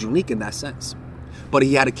he was unique in that sense. But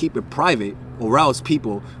he had to keep it private, or else he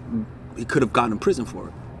could have gotten in prison for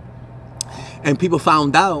it. And people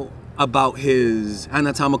found out about his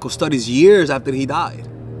anatomical studies years after he died.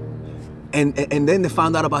 And then they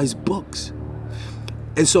found out about his books.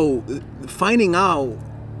 And so finding out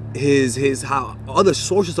how other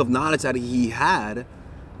sources of knowledge that he had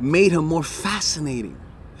made him more fascinating.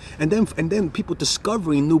 And then people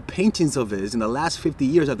discovering new paintings of his in the last 50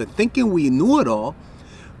 years after thinking we knew it all,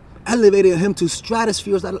 elevated him to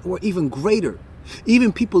stratospheres that were even greater.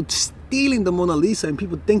 Even people stealing the Mona Lisa and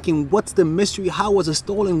people thinking, what's the mystery? How was it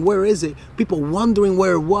stolen? Where is it? People wondering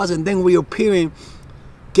where it was and then reappearing,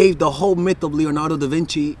 gave the whole myth of Leonardo da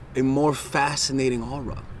Vinci a more fascinating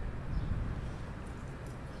aura.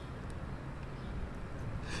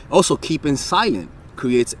 Also, keeping silent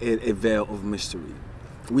creates a veil of mystery.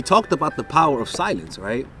 We talked about the power of silence,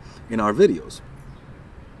 right, in our videos.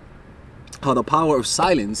 How the power of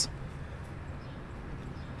silence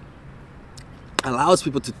allows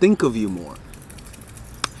people to think of you more.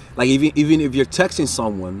 Like even if you're texting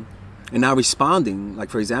someone and not responding, like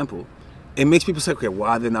for example, it makes people say, okay,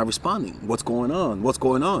 why are they not responding? What's going on? What's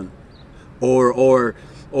going on? Or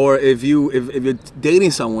if you're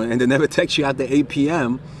dating someone and they never text you after 8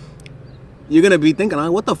 p.m., you're gonna be thinking,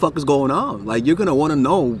 what the fuck is going on? Like, you're gonna want to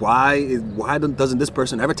know why doesn't this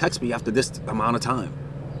person ever text me after this amount of time?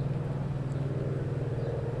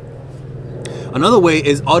 Another way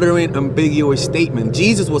is uttering ambiguous statement.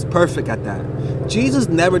 Jesus was perfect at that. Jesus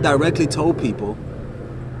never directly told people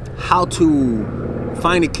how to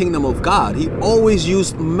find the kingdom of God. He always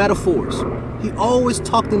used metaphors. He always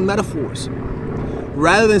talked in metaphors.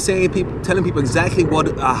 Rather than telling people exactly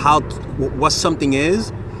what something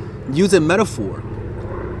is, use a metaphor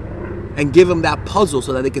and give them that puzzle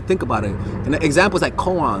so that they can think about it. And examples like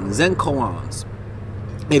koans, Zen koans.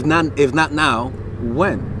 If not now,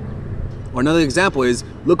 when? Or another example is,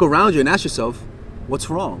 look around you and ask yourself, what's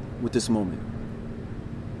wrong with this moment?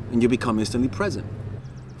 And you become instantly present.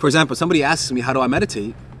 For example, somebody asks me, how do I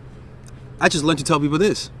meditate? I just learned to tell people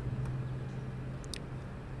this.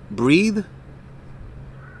 Breathe,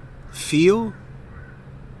 feel,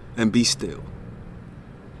 and be still.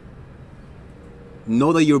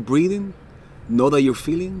 Know that you're breathing, know that you're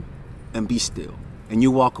feeling, and be still. And you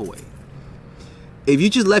walk away. If you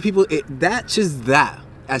just let people,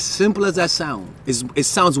 as simple as that sounds, it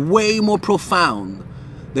sounds way more profound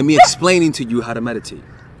than me explaining to you how to meditate,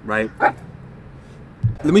 right?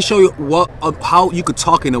 Let me show you how you could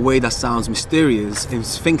talk in a way that sounds mysterious and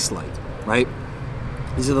sphinx-like, right?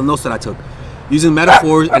 These are the notes that I took. Using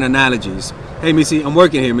metaphors and analogies. Hey, Missy, I'm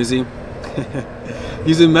working here, Missy.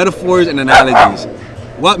 Using metaphors and analogies.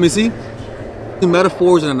 What, Missy?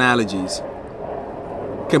 Metaphors and analogies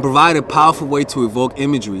can provide a powerful way to evoke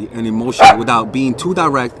imagery and emotion without being too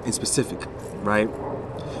direct and specific, right?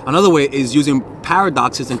 Another way is using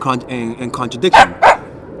paradoxes and contradiction.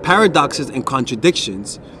 Paradoxes and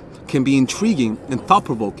contradictions can be intriguing and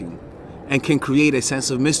thought-provoking and can create a sense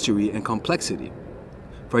of mystery and complexity.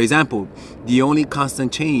 For example, the only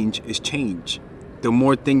constant change is change. The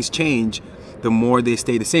more things change, the more they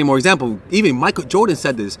stay the same. For example, even Michael Jordan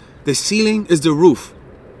said this, the ceiling is the roof.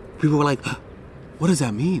 People were like, what does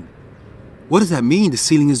that mean? What does that mean, the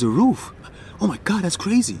ceiling is the roof? Oh my God, that's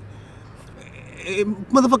crazy.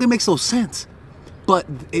 Motherfucker, makes no sense. But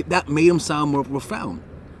that made him sound more profound.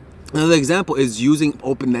 Another example is using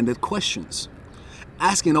open-ended questions.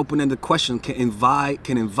 Asking open-ended questions can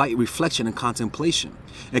invite reflection and contemplation,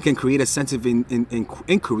 and can create a sense of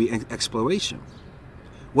inquiry and exploration.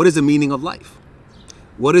 What is the meaning of life?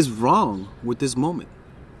 What is wrong with this moment?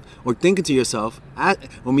 Or thinking to yourself,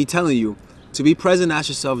 or me telling you, to be present, ask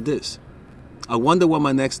yourself this. I wonder what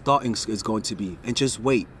my next thought is going to be, and just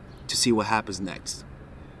wait to see what happens next.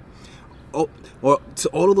 Or to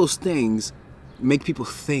all of those things make people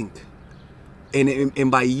think. And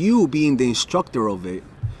by you being the instructor of it,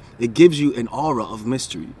 it gives you an aura of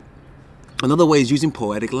mystery. Another way is using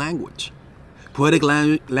poetic language. Poetic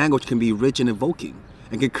language can be rich and evoking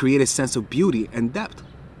and can create a sense of beauty and depth,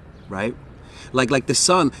 right? Like the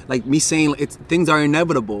sun, like me saying things are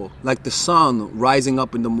inevitable, like the sun rising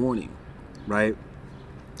up in the morning, right?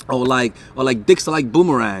 Or like dicks are like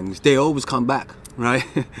boomerangs, they always come back, right?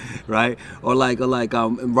 Right? Or like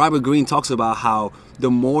Robert Greene talks about how the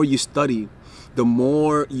more you study, the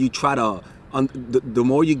more you try to, the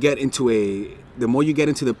more you get into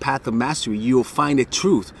the path of mastery, you'll find a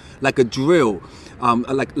truth, like a drill,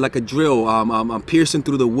 piercing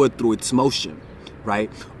through the wood through its motion, right?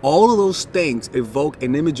 All of those things evoke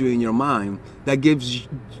an imagery in your mind that gives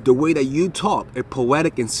the way that you talk a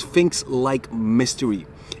poetic and sphinx-like mystery,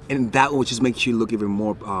 and that which just makes you look even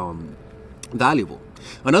more valuable.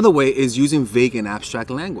 Another way is using vague and abstract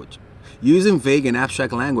language. Using vague and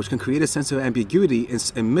abstract language can create a sense of ambiguity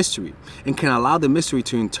and mystery, and can allow the mystery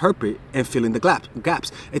to interpret and fill in the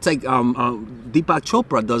gaps. It's like Deepak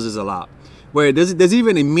Chopra does this a lot, where there's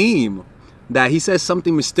even a meme that he says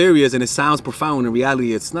something mysterious and it sounds profound. In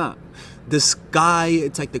reality, it's not. The sky,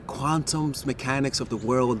 it's like the quantum mechanics of the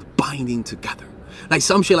world binding together. Like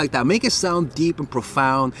some shit like that. Make it sound deep and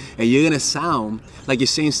profound, and you're gonna sound like you're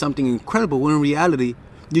saying something incredible, when in reality,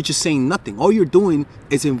 you're just saying nothing. All you're doing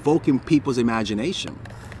is invoking people's imagination.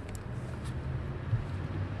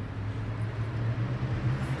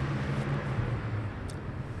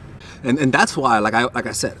 And that's why, like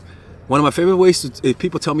I said, one of my favorite ways to, if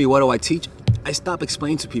people tell me what do I teach, I stop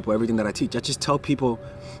explaining to people everything that I teach. I just tell people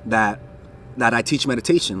that I teach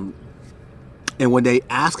meditation. And when they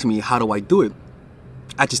ask me how do I do it,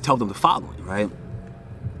 I just tell them the following, right?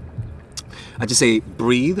 I just say,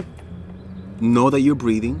 breathe, know that you're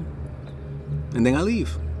breathing, and then I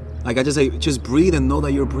leave. Like I just say, just breathe and know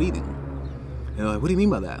that you're breathing. And they're like, what do you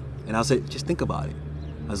mean by that? And I'll say, just think about it.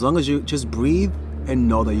 As long as you just breathe and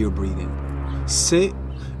know that you're breathing. Sit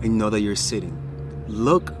and know that you're sitting.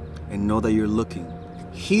 Look and know that you're looking.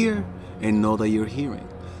 Hear and know that you're hearing.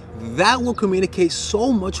 That will communicate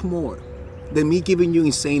so much more than me giving you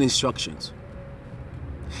insane instructions.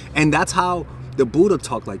 And that's how the Buddha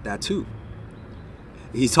talked like that too.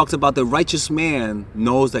 He talks about the righteous man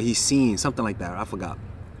knows that he's seeing, something like that. I forgot.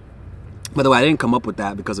 By the way, I didn't come up with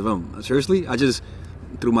that because of him. Seriously, I just,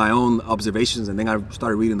 through my own observations, and then I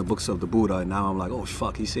started reading the books of the Buddha, and now I'm like, oh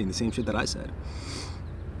fuck, he's saying the same shit that I said.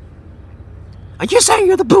 Are you saying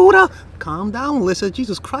you're the Buddha? Calm down, Alyssa.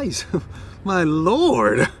 Jesus Christ. My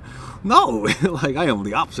Lord. No, like I am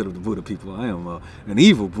the opposite of the Buddha, people. I am an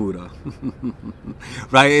evil Buddha.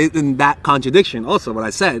 Right? And that contradiction, also what I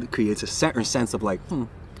said, creates a certain sense of like,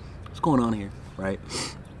 what's going on here, right?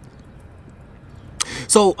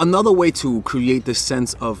 So another way to create this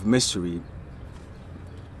sense of mystery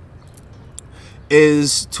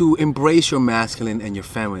is to embrace your masculine and your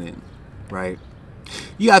feminine, right?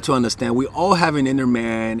 You have to understand, we all have an inner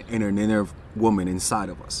man and an inner woman inside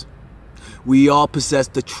of us. We all possess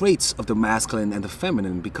the traits of the masculine and the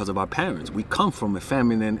feminine because of our parents. We come from a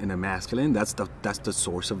feminine and a masculine. That's the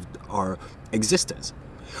source of our existence.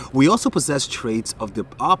 We also possess traits of the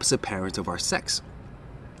opposite parents of our sex.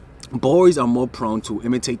 Boys are more prone to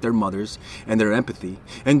imitate their mothers and their empathy,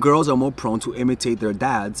 and girls are more prone to imitate their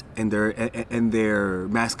dads and their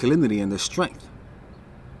masculinity and their strength.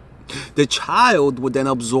 The child would then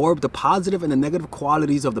absorb the positive and the negative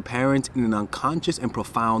qualities of the parent in an unconscious and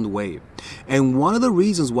profound way. And one of the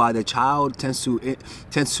reasons why the child tends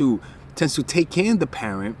to take in the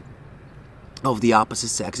parent of the opposite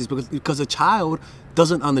sex is because the child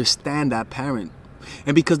doesn't understand that parent.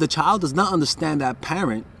 And because the child does not understand that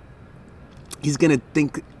parent, he's going to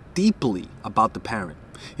think deeply about the parent.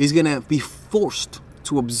 He's going to be forced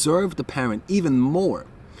to observe the parent even more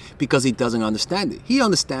because he doesn't understand it. He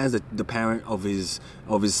understands that the parent who's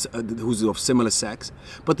of similar sex,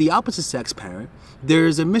 but the opposite sex parent,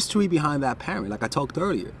 there's a mystery behind that parent, like I talked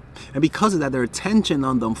earlier. And because of that, their attention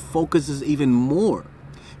on them focuses even more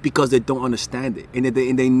because they don't understand it. And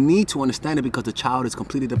they need to understand it because the child is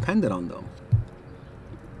completely dependent on them.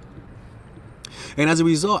 And as a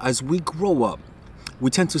result, as we grow up,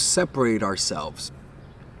 we tend to separate ourselves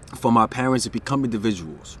from our parents and become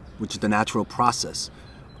individuals, which is the natural process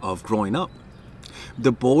of growing up.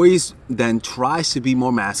 The boys then tries to be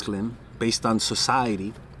more masculine based on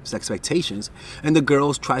society's expectations, and the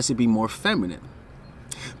girls tries to be more feminine.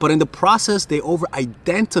 But in the process, they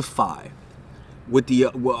over-identify with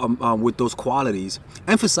those qualities,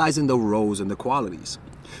 emphasizing the roles and the qualities.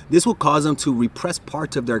 This will cause them to repress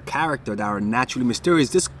parts of their character that are naturally mysterious.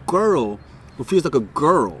 This girl, who feels like a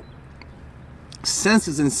girl,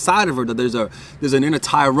 senses inside of her that there's an inner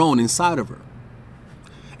Tyrone inside of her.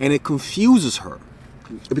 And it confuses her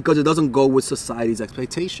because it doesn't go with society's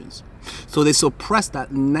expectations. So they suppress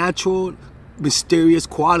that natural, mysterious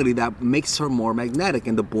quality that makes her more magnetic,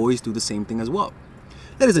 and the boys do the same thing as well.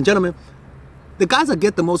 Ladies and gentlemen, the guys that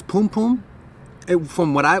get the most pum-pum,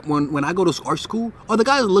 from when I go to art school, are the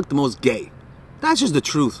guys who look the most gay. That's just the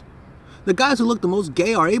truth. The guys who look the most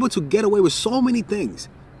gay are able to get away with so many things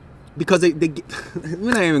because they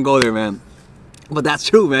we're not even go there, man. But that's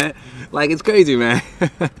true, man. Like, it's crazy, man.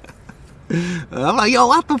 I'm like, yo,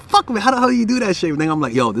 what the fuck, man? How the hell do you do that shit? And then I'm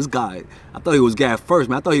like, yo, this guy, I thought he was gay at first,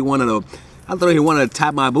 man. I thought he wanted to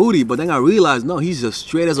tap my booty, but then I realized, no, he's just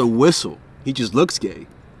straight as a whistle. He just looks gay.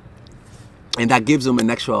 And that gives him an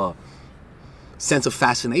extra sense of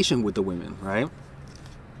fascination with the women, right?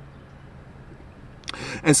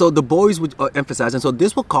 And so the boys would emphasize, and so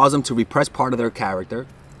this will cause them to repress part of their character,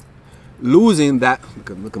 losing that.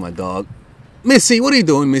 Look at my dog. Missy, what are you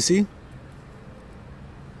doing, Missy?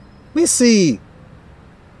 Missy!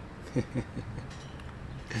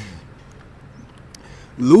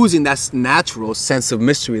 Losing that natural sense of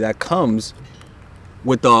mystery that comes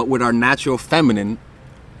with our natural feminine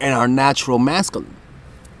and our natural masculine.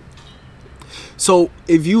 So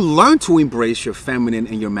if you learn to embrace your feminine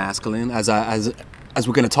and your masculine, as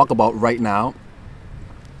we're going to talk about right now,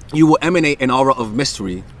 you will emanate an aura of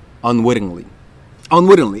mystery unwittingly.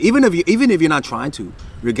 Even if you're not trying to,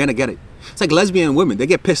 you're gonna get it. It's like lesbian women. They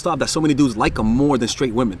get pissed off that so many dudes like them more than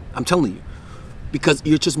straight women. I'm telling you. Because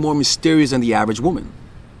you're just more mysterious than the average woman.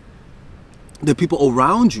 The people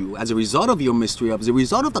around you, as a result of your mystery, as a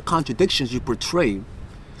result of the contradictions you portray,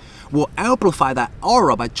 will amplify that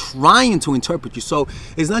aura by trying to interpret you. So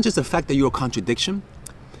it's not just the fact that you're a contradiction.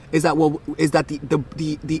 Is that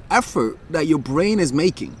the effort that your brain is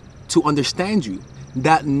making to understand you,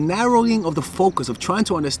 that narrowing of the focus of trying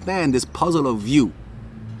to understand this puzzle of you,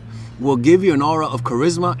 will give you an aura of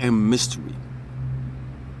charisma and mystery.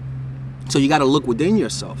 So you got to look within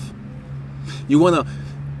yourself. You want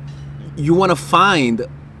to find,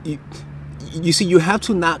 you see, you have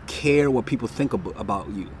to not care what people think about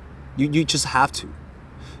you. You just have to.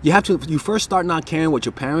 You first start not caring what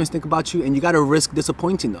your parents think about you, and you got to risk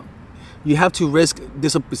disappointing them. You have to risk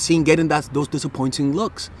getting those disappointing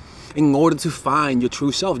looks in order to find your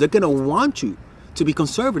true self. They're going to want you to be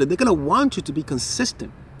conservative. They're going to want you to be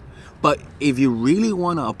consistent. But if you really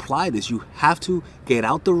want to apply this, you have to get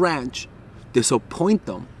out the ranch, disappoint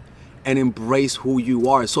them, and embrace who you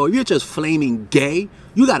are. So if you're just flaming gay,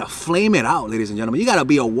 you got to flame it out, ladies and gentlemen. You got to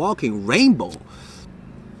be a walking rainbow.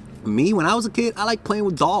 Me, when I was a kid, I liked playing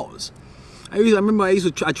with dolls. I remember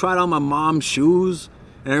I tried on my mom's shoes,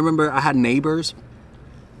 and I remember I had neighbors,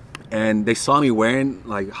 and they saw me wearing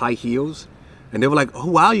like high heels, and they were like,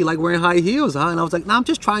 "Oh wow, you like wearing high heels, huh?" And I was like, "No, I'm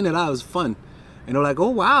just trying it out. It was fun." And they're like, "Oh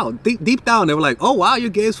wow," deep down they were like, "Oh wow,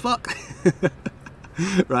 you're gay as fuck."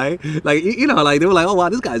 Right? Like, you know, like they were like, "Oh wow,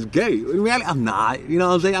 this guy's gay." In reality, I'm not. You know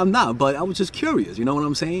what I'm saying? I'm not. But I was just curious. You know what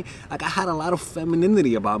I'm saying? Like, I had a lot of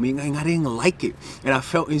femininity about me, and I didn't like it, and I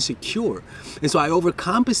felt insecure, and so I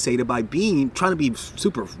overcompensated by trying to be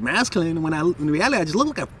super masculine. When in reality, I just look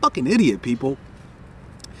like a fucking idiot, people.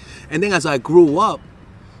 And then as I grew up,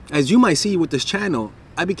 as you might see with this channel,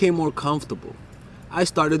 I became more comfortable. I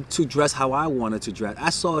started to dress how I wanted to dress.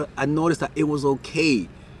 I noticed that it was okay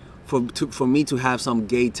for me to have some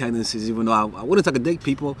gay tendencies, even though I wouldn't take a dick,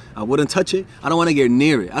 people. I wouldn't touch it. I don't want to get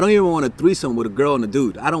near it. I don't even want a threesome with a girl and a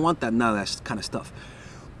dude. I don't want that, none of that kind of stuff.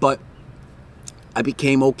 But I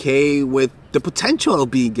became okay with the potential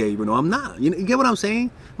of being gay, even though I'm not. You get what I'm saying?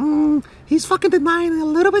 He's fucking denying it a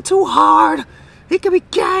little bit too hard. He could be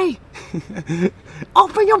gay.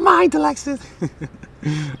 Open your mind, Alexis.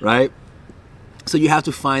 Right? So you have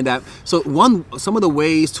to find that. So some of the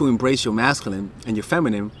ways to embrace your masculine and your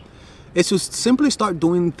feminine is to simply start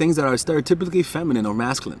doing things that are stereotypically feminine or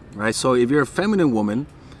masculine, right? So if you're a feminine woman,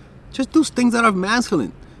 just do things that are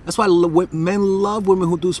masculine. That's why men love women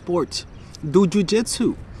who do sports. Do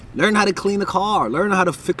jujitsu. Learn how to clean a car. Learn how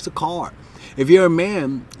to fix a car. If you're a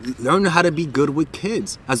man, learn how to be good with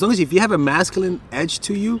kids. As long as if you have a masculine edge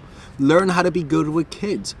to you, learn how to be good with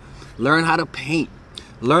kids. Learn how to paint.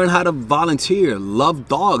 Learn how to volunteer. Love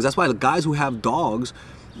dogs. That's why the guys who have dogs,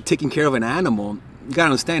 taking care of an animal, you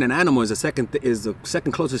gotta understand, an animal is the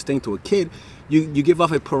second closest thing to a kid. You give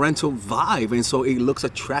off a parental vibe, and so it looks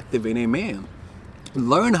attractive in a man.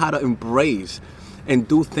 Learn how to embrace and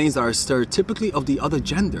do things that are stereotypically of the other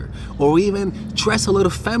gender, or even dress a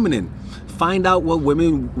little feminine. Find out what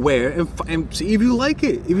women wear and see if you like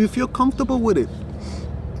it, if you feel comfortable with it.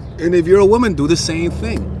 And if you're a woman, do the same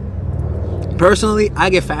thing. Personally,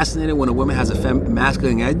 I get fascinated when a woman has a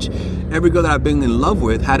masculine edge. Every girl that I've been in love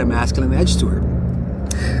with had a masculine edge to her.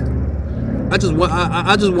 I just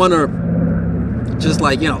want her, just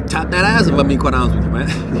like, you know, tap that ass, if I'm being quite honest with you,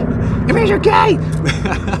 man. It means you're gay.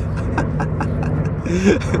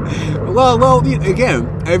 well,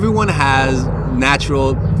 again, everyone has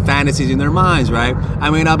natural fantasies in their minds, right? I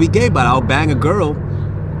may not be gay, but I'll bang a girl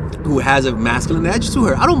who has a masculine edge to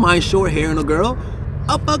her. I don't mind short hair in a girl.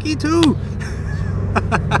 I'll fuck you too.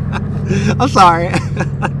 I'm sorry.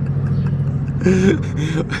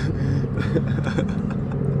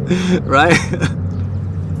 Right?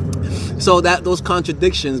 So those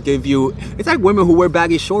contradictions give you, it's like women who wear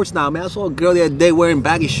baggy shorts now, man. I saw a girl the other day wearing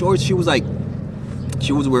baggy shorts. She was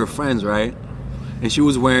with her friends, right? And she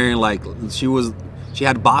was wearing like, she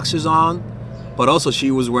had boxers on, but also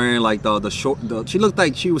she was wearing like she looked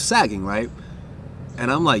like she was sagging, right?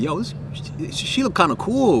 And I'm like, yo, she looked kind of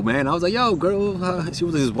cool, man. I was like, yo, girl, she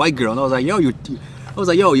was this white girl, and I was like, yo, are you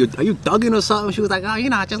thugging or something? She was like, oh, you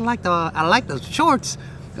know, I like the shorts.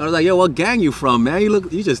 And I was like, yo, what gang you from, man?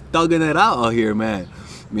 You just thugging it out here, man.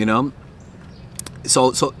 You know.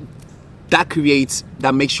 So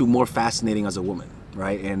that makes you more fascinating as a woman,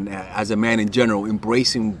 right? And as a man in general,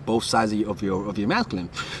 embracing both sides of your masculine.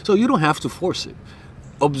 So you don't have to force it.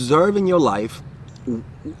 Observe in your life.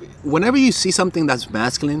 Whenever you see something that's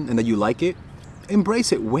masculine and that you like it,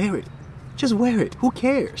 embrace it, wear it. Just wear it. Who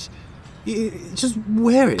cares? Just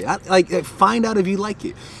wear it. Find out if you like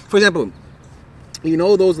it. For example, you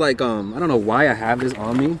know those like, I don't know why I have this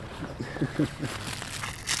on me.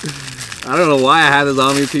 I don't know why I have this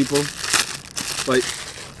on me, people. But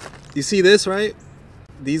you see this, right?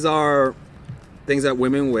 These are things that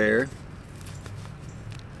women wear.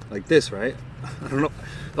 Like this, right? I don't know.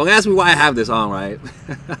 Don't ask me why I have this on, right?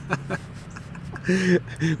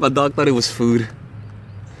 My dog thought it was food.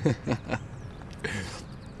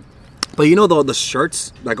 But you know the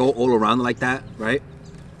shirts that go all around like that, right?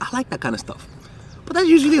 I like that kind of stuff. But that's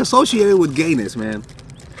usually associated with gayness, man.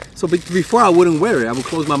 So before I wouldn't wear it, I would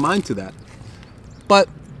close my mind to that. But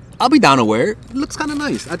I'll be down to wear it. It looks kind of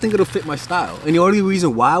nice. I think it'll fit my style. And the only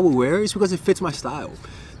reason why I would wear it is because it fits my style.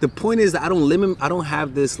 The point is that I don't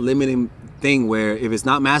have this limiting thing where if it's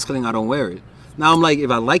not masculine, I don't wear it. Now I'm like, if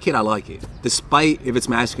I like it, I like it, despite if it's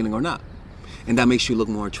masculine or not. And that makes you look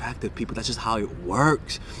more attractive, people. That's just how it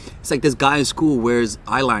works. It's like this guy in school wears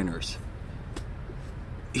eyeliners.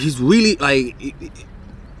 He's really like,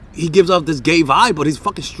 he gives off this gay vibe, but he's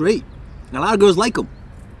fucking straight. And a lot of girls like him.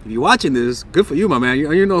 If you're watching this, good for you, my man.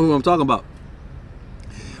 You know who I'm talking about.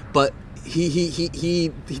 But he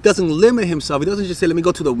doesn't limit himself. He doesn't just say, let me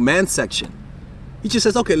go to the men's section. He just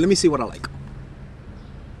says, okay, let me see what I like.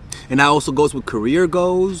 And that also goes with career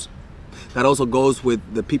goals. That also goes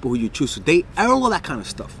with the people who you choose to date. All of that kind of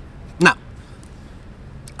stuff. Now,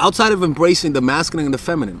 outside of embracing the masculine and the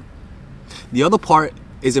feminine, the other part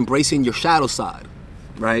is embracing your shadow side,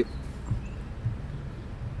 right?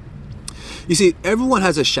 You see, everyone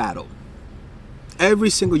has a shadow.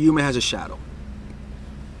 Every single human has a shadow.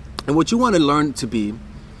 And what you want to learn to be,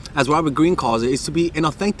 as Robert Greene calls it, is to be an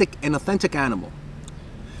authentic animal.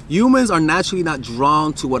 Humans are naturally not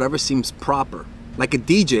drawn to whatever seems proper. Like a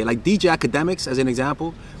DJ, like DJ Academics as an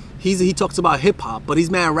example, He talks about hip hop, but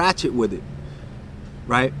he's mad ratchet with it,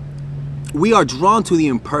 right? We are drawn to the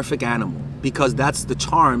imperfect animal because that's the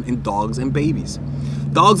charm in dogs and babies.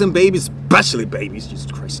 Dogs and babies, especially babies,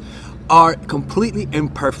 Jesus Christ, are completely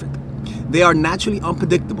imperfect. They are naturally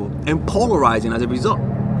unpredictable and polarizing as a result.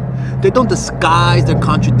 They don't disguise their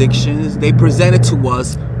contradictions. They present it to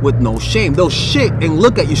us with no shame. They'll shit and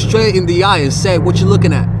look at you straight in the eye and say, what you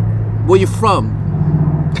looking at? Where you from?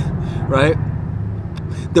 Right?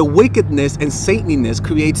 The wickedness and Sataniness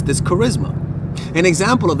creates this charisma. An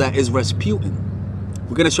example of that is Rasputin.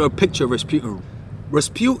 We're going to show a picture of Rasputin.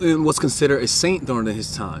 Rasputin was considered a saint during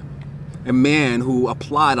his time. A man who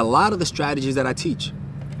applied a lot of the strategies that I teach.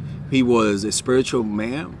 He was a spiritual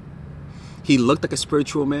man. He looked like a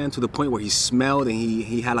spiritual man to the point where he smelled, and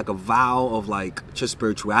he had like a vow of like just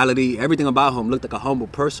spirituality. Everything about him looked like a humble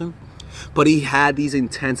person. But he had these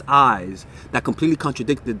intense eyes that completely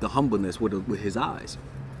contradicted the humbleness with his eyes.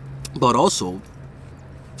 But also,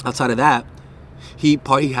 outside of that, he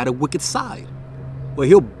had a wicked side. Well,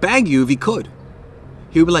 he'll bang you if he could.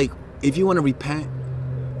 He'll be like, if you want to repent,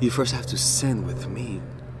 you first have to sin with me.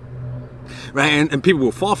 Right? And people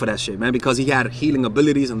will fall for that shit, man, because he had healing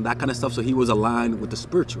abilities and that kind of stuff, so he was aligned with the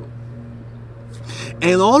spiritual.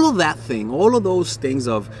 And all of that thing, all of those things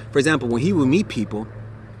of, for example, when he would meet people,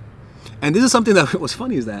 and this is something that was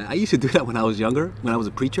funny, is that I used to do that when I was younger, when I was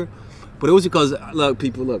a preacher, but it was because, look,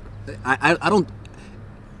 people, look, I don't,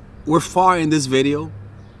 we're far in this video,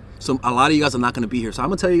 so a lot of you guys are not going to be here, so I'm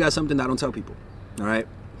going to tell you guys something that I don't tell people, all right?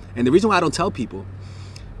 And the reason why I don't tell people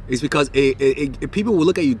is because people will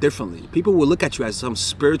look at you differently. People will look at you as some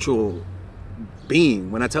spiritual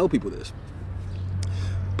being when I tell people this.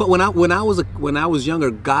 But when I was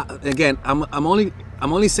younger, God, again, I'm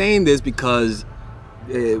only saying this because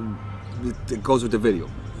it goes with the video.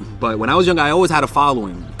 But when I was younger, I always had a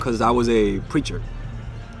following because I was a preacher.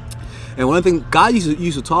 And one thing, God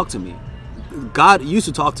used to talk to me. God used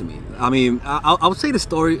to talk to me. I mean, I'll say the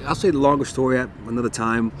story. I'll say the longer story at another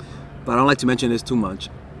time, but I don't like to mention this too much.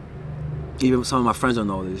 Even some of my friends don't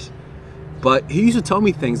know this. But he used to tell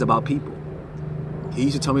me things about people. He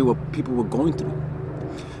used to tell me what people were going through.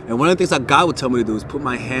 And one of the things that God would tell me to do is put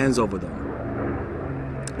my hands over them.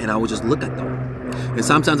 And I would just look at them. And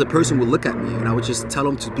sometimes a person would look at me and I would just tell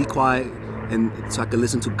them to be quiet and so I could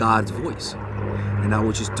listen to God's voice. And I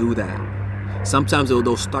would just do that. Sometimes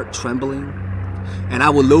they'll start trembling. And I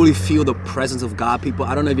would literally feel the presence of God. People,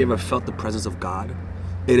 I don't know if you ever felt the presence of God.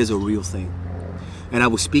 It is a real thing. And I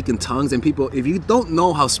would speak in tongues. And people, if you don't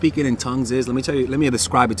know how speaking in tongues is, let me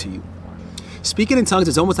describe it to you. Speaking in tongues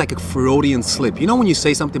is almost like a Freudian slip. You know when you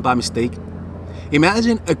say something by mistake?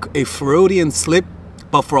 Imagine a Freudian slip,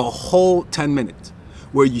 but for a whole 10 minutes,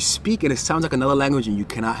 where you speak and it sounds like another language and you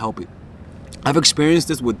cannot help it. I've experienced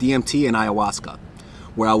this with DMT and ayahuasca,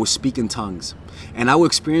 where I would speak in tongues. And I would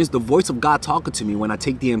experience the voice of God talking to me when I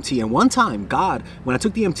take DMT. And one time, God, when I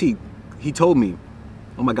took DMT, he told me,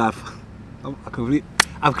 oh my God,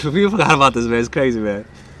 I completely forgot about this, man. It's crazy, man.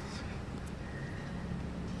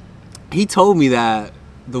 He told me that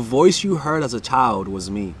the voice you heard as a child was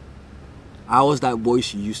me. I was that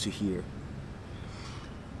voice you used to hear.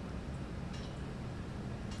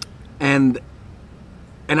 And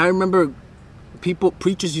I remember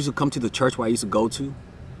preachers used to come to the church where I used to go to.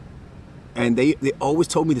 And they always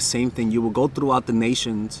told me the same thing. You will go throughout the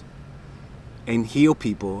nations and heal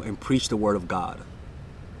people and preach the word of God.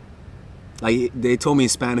 Like they told me in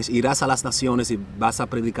Spanish, irás a las naciones y vas a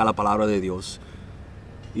predicar la palabra de Dios.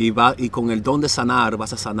 Y con el don de sanar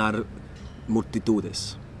vas a sanar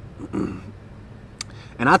multitudes. And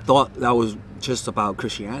I thought that was just about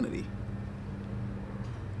Christianity.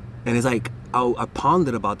 And it's like, I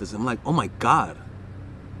pondered about this. And I'm like, oh my God.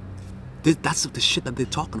 That's the shit that they're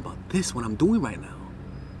talking about. This, what I'm doing right now.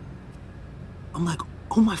 I'm like,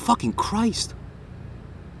 oh my fucking Christ.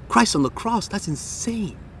 Christ on the cross, that's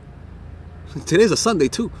insane. Today's a Sunday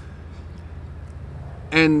too.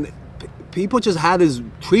 And people just had this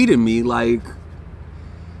treating me like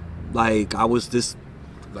I was this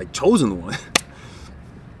like chosen one.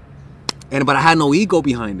 But I had no ego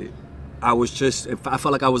behind it. I felt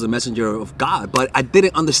like I was a messenger of God, but I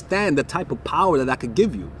didn't understand the type of power that could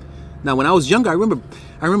give you. Now, when I was younger, I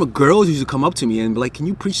remember girls used to come up to me and be like, can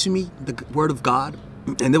you preach to me the word of God?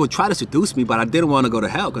 And they would try to seduce me, but I didn't want to go to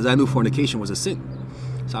hell because I knew fornication was a sin.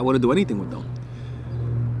 So I wouldn't do anything with them.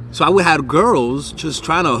 So I would have girls just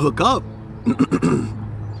trying to hook up.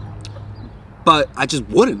 But I just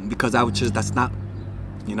wouldn't because that's not,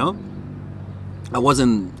 you know? I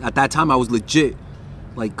wasn't, at that time I was legit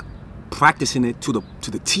like practicing it to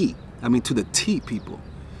the T. I mean, to the T, people.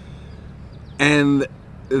 And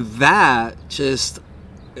that just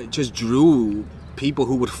just drew people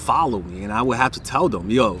who would follow me, and I would have to tell them,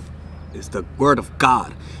 yo, it's the word of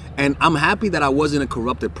God. And I'm happy that I wasn't a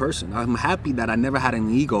corrupted person. I'm happy that I never had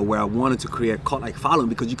an ego where I wanted to create a cult-like following,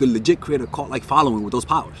 because you could legit create a cult-like following with those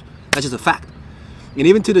powers. That's just a fact. And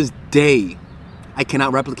even to this day, I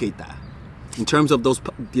cannot replicate that. In terms of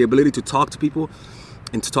the ability to talk to people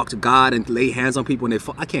and to talk to God and to lay hands on people, and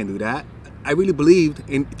I can't do that. I really believed,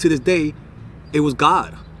 and to this day, it was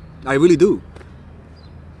God. I really do.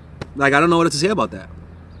 Like, I don't know what to say about that.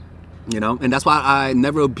 You know? And that's why I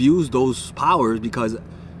never abused those powers, because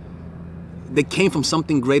they came from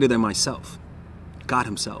something greater than myself. God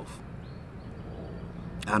himself.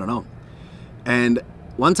 I don't know. And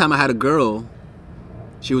one time I had a girl,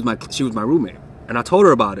 she was my roommate, and I told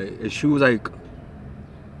her about it, and she was like,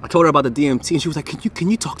 I told her about the DMT, and she was like, can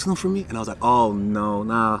you talk to them for me? And I was like, oh no,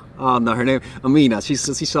 nah. Oh no, her name, Amina. She's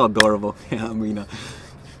so adorable. Yeah, Amina.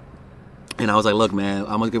 And I was like, look, man,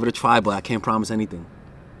 I'm gonna give it a try, but I can't promise anything.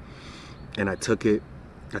 And I took it.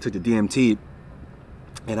 I took the DMT,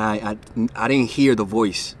 and I didn't hear the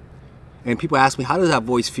voice. And people ask me, how does that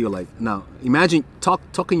voice feel like? Now, imagine,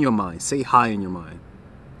 talk in your mind. Say hi in your mind.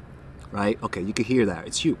 Right? Okay, you can hear that.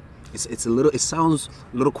 It's you. It sounds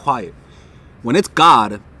a little quiet. When it's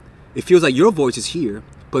God, it feels like your voice is here,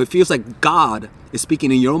 but it feels like God is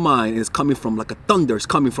speaking in your mind, and it's coming from, like a thunder. It's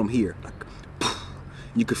coming from here. Like,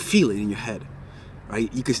 you could feel it in your head. Right?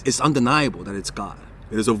 It's undeniable that it's God.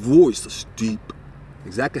 It is a voice that's deep.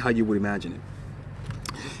 Exactly how you would imagine it.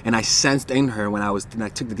 And I sensed in her when I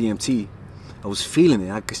took the DMT, I was feeling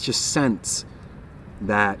it. I could just sense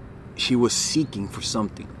that she was seeking for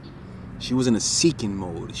something. She was in a seeking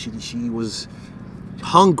mode. She was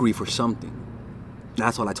hungry for something.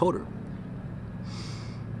 That's what I told her.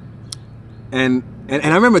 And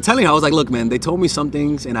I remember telling her, I was like, look, man, they told me some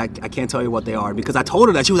things, and I can't tell you what they are, because I told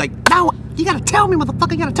her that. She was like, no, you gotta tell me,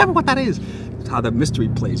 motherfucker. You gotta tell me what that is. That's how the mystery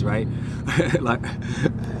plays, right? Like,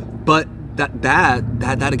 but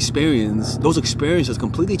that experience, those experiences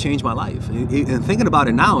completely changed my life. And thinking about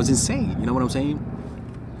it now is insane. You know what I'm saying?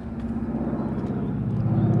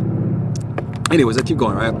 Anyways, let's keep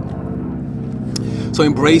going, right? So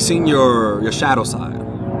embracing your shadow side,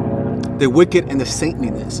 the wicked and the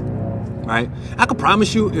saintliness, right? I can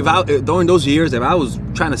promise you, during those years, if I was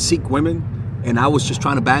trying to seek women and I was just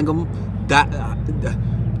trying to bang them, that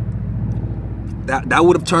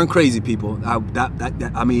would have turned crazy, people. I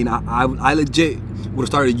legit would have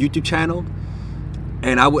started a YouTube channel,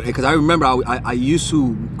 and because I remember I used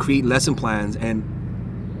to create lesson plans, and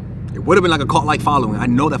it would have been like a cult-like following. I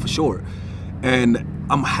know that for sure, and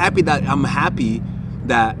I'm happy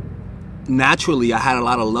that naturally I had a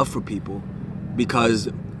lot of love for people, because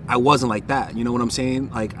I wasn't like that. You know what I'm saying?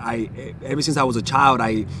 Like, ever since I was a child,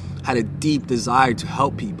 I had a deep desire to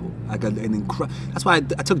help people. That's why I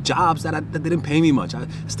took jobs that didn't pay me much. I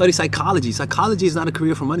studied psychology. Psychology is not a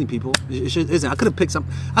career for money, people. It just isn't. I could have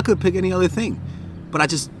picked any other thing, but I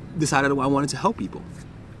just decided I wanted to help people.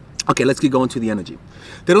 Okay, let's keep going to the energy.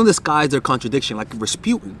 They don't disguise their contradiction, like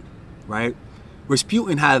Rasputin, right?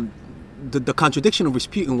 Rasputin had the contradiction of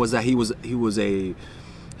Rasputin was that he was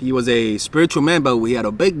a spiritual man, but he had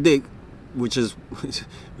a big dick, which is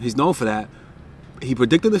he's known for that. He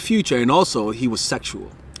predicted the future, and also he was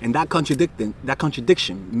sexual. And that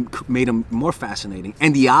contradiction made him more fascinating.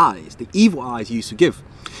 And the evil eyes he used to give.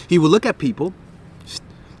 He would look at people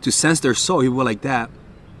to sense their soul. He would like that,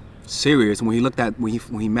 serious. And when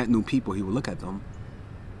he met new people, he would look at them,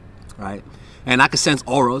 right? And I could sense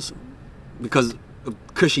auras, because of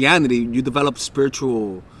Christianity, you develop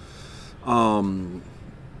spiritual. You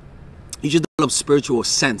just develop spiritual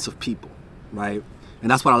sense of people, right? And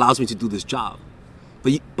that's what allows me to do this job.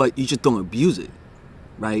 But you just don't abuse it.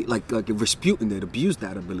 Right, like if Rasputin did abuse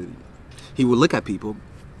that ability, he would look at people,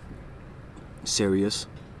 serious,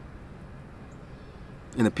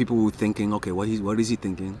 and the people were thinking, okay, what is he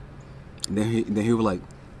thinking? And then he would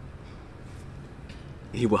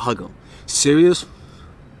he would hug them, serious,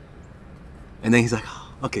 and then he's like,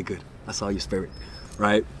 oh, okay, good, I saw your spirit,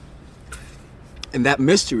 right? And that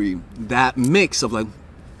mystery, that mix of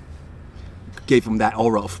gave him that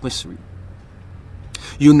aura of mystery.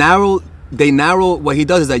 What he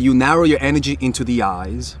does is that you narrow your energy into the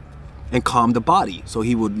eyes and calm the body. So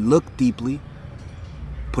he would look deeply,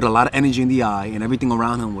 put a lot of energy in the eye, and everything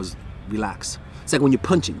around him was relaxed. It's like when you're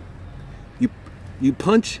punching. You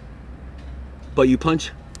punch, but you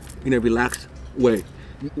punch in a relaxed way.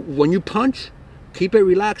 When you punch, keep it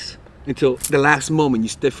relaxed until the last moment you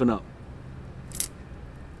stiffen up.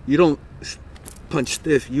 You don't punch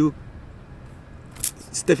stiff, you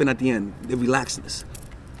stiffen at the end, the relaxedness.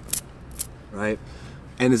 Right?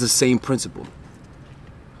 And it's the same principle.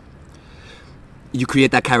 you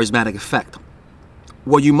create that charismatic effect.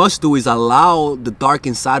 What you must do is allow the dark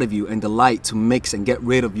inside of you and the light to mix and get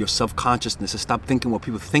rid of your self-consciousness and stop thinking what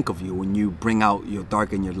people think of you when you bring out your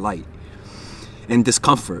dark and your light and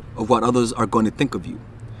discomfort of what others are going to think of you.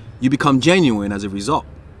 You become genuine as a result.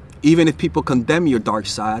 Even if people condemn your dark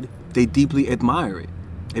side, they deeply admire it.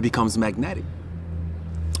 It becomes magnetic.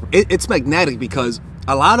 It's magnetic because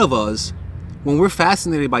a lot of us, when we're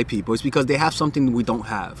fascinated by people, it's because they have something we don't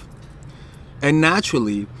have. And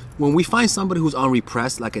naturally, when we find somebody who's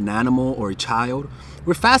unrepressed, like an animal or a child,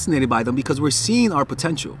 we're fascinated by them because we're seeing our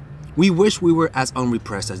potential. We wish we were as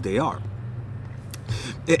unrepressed as they are.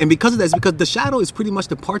 And because of that, it's because the shadow is pretty much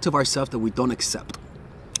the parts of ourselves that we don't accept.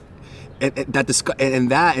 And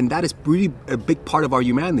that is really a big part of our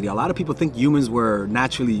humanity. A lot of people think humans were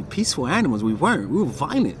naturally peaceful animals. We weren't. We were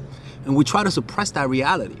violent. And we try to suppress that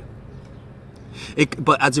reality.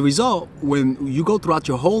 But as a result, when you go throughout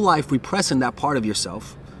your whole life repressing that part of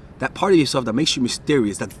yourself that makes you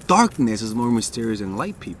mysterious, that darkness is more mysterious than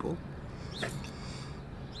light, people,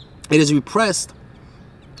 it is repressed.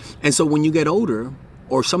 And so when you get older,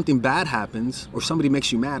 or something bad happens, or somebody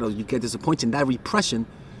makes you mad, or you get disappointed, that repression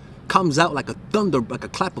comes out like a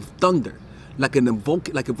clap of thunder, like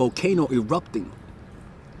a volcano erupting.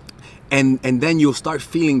 And then you'll start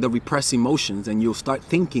feeling the repressed emotions, and you'll start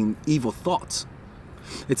thinking evil thoughts.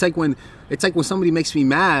 It's like when somebody makes me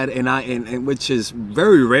mad, and which is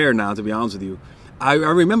very rare now, to be honest with you. I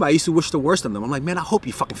remember I used to wish the worst on them. I'm like, man, I hope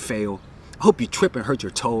you fucking fail. I hope you trip and hurt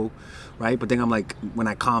your toe, right? But then I'm like, when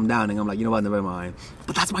I calm down, and I'm like, you know what, never mind.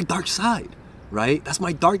 But that's my dark side, right? That's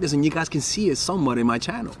my darkness, and you guys can see it somewhat in my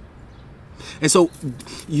channel. And so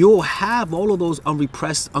you'll have all of those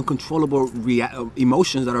unrepressed, uncontrollable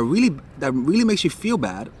emotions that really makes you feel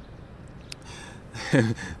bad.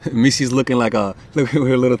 Missy's looking like look at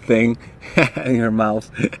her little thing in her mouth.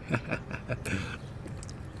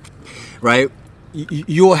 Right?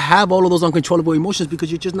 You'll have all of those uncontrollable emotions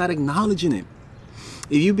because you're just not acknowledging it.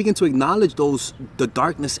 If you begin to acknowledge the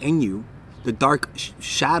darkness in you, the dark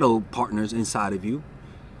shadow partners inside of you,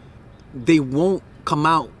 they won't come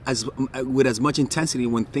out with as much intensity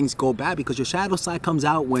when things go bad, because your shadow side comes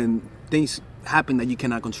out when things happen that you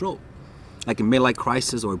cannot control, like a midlife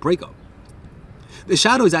crisis or a breakup. The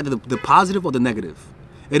shadow is either the positive or the negative.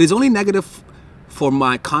 It is only negative from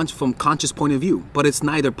conscious point of view, but it's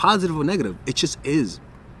neither positive or negative. It just is.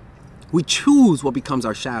 We choose what becomes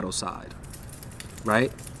our shadow side,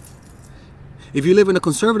 right? If you live in a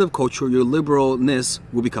conservative culture, your liberalness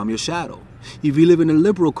will become your shadow. If you live in a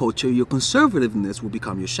liberal culture, your conservativeness will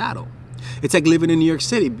become your shadow. It's like living in New York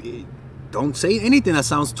City. Don't say anything that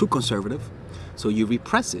sounds too conservative, so you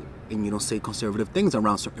repress it, and you don't say conservative things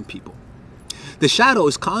around certain people. The shadow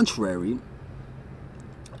is contrary,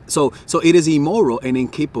 so it is immoral and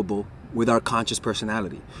incapable with our conscious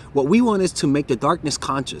personality. What we want is to make the darkness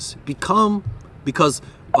conscious, because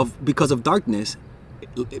of darkness,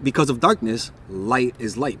 light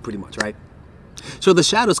is light, pretty much, right? So the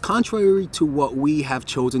shadow is contrary to what we have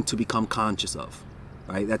chosen to become conscious of,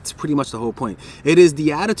 right? That's pretty much the whole point. It is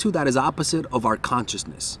the attitude that is opposite of our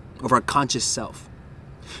consciousness, of our conscious self.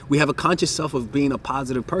 We have a conscious self of being a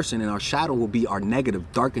positive person, and our shadow will be our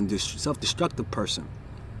negative, dark, and self-destructive person.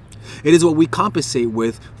 It is what we compensate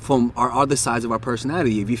with from our other sides of our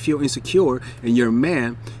personality. If you feel insecure and you're a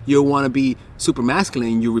man, you'll want to be super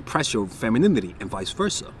masculine and you repress your femininity, and vice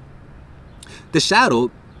versa. The shadow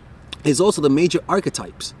is also the major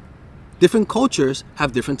archetypes. Different cultures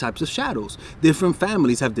have different types of shadows. Different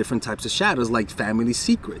families have different types of shadows, like family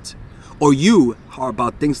secrets. Or you are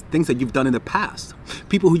about things that you've done in the past.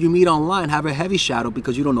 People who you meet online have a heavy shadow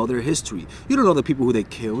because you don't know their history. You don't know the people who they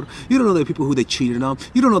killed. You don't know the people who they cheated on.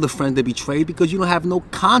 You don't know the friends they betrayed, because you don't have no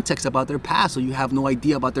context about their past, so you have no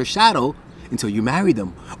idea about their shadow until you marry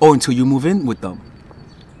them or until you move in with them.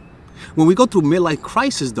 When we go through midlife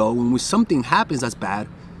crisis, though, when something happens that's bad,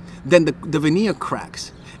 then the veneer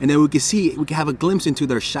cracks, and then we can have a glimpse into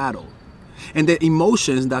their shadow. And the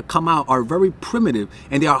emotions that come out are very primitive,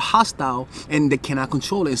 and they are hostile, and they cannot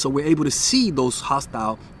control it. And so we're able to see those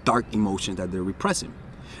hostile, dark emotions that they're repressing.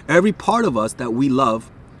 Every part of us that we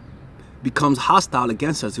love becomes hostile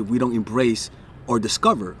against us if we don't embrace or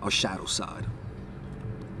discover our shadow side.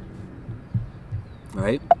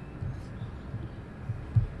 Right?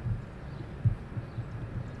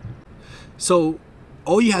 So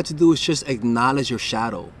all you have to do is just acknowledge your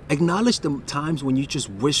shadow. Acknowledge the times when you just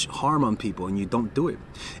wish harm on people and you don't do it.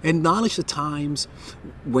 Acknowledge the times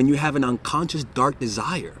when you have an unconscious dark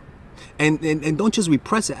desire. And don't just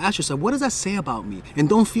repress it. Ask yourself, what does that say about me? And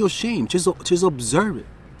don't feel shame. Just observe it.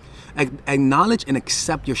 Acknowledge and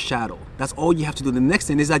accept your shadow. That's all you have to do. The next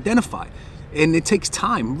thing is identify. And it takes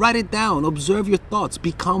time. Write it down. Observe your thoughts.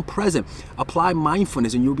 Become present. Apply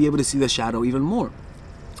mindfulness, and you'll be able to see the shadow even more.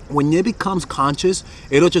 When it becomes conscious,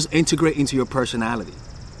 it'll just integrate into your personality.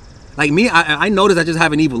 Like me, I notice I just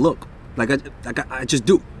have an evil look. I just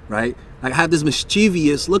do, right? Like I have this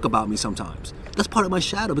mischievous look about me sometimes. That's part of my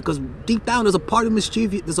shadow, because deep down there's a part of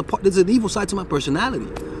mischievous, there's an evil side to my personality,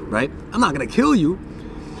 right? I'm not gonna kill you,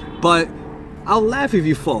 but I'll laugh if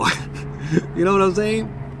you fall. You know what I'm saying?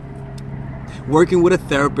 Working with a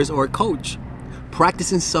therapist or a coach.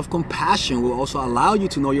 Practicing self-compassion will also allow you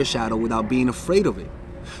to know your shadow without being afraid of it.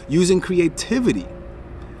 Using creativity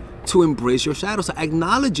to embrace your shadow. So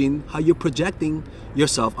acknowledging how you're projecting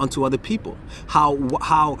yourself onto other people.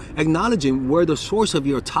 How acknowledging where the source of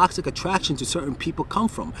your toxic attraction to certain people come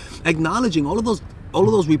from. Acknowledging all of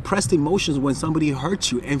those repressed emotions when somebody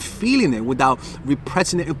hurts you, and feeling it without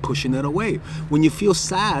repressing it and pushing it away. When you feel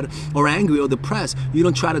sad or angry or depressed, you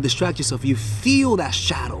don't try to distract yourself. You feel that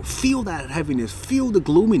shadow, feel that heaviness, feel the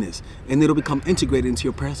gloominess, and it'll become integrated into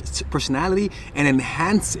your personality and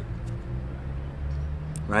enhance it.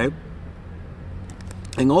 Right?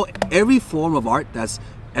 And every form of art that's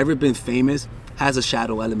ever been famous has a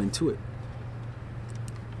shadow element to it.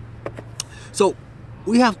 So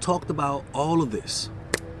we have talked about all of this,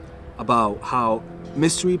 about how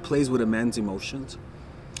mystery plays with a man's emotions,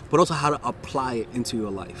 but also how to apply it into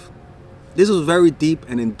your life. This was a very deep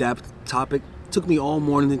and in-depth topic. It took me all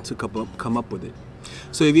morning to come up with it.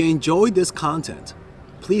 So if you enjoyed this content,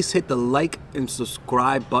 please hit the like and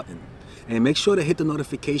subscribe button, and make sure to hit the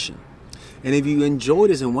notification. And if you enjoy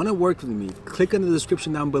this and want to work with me, click in the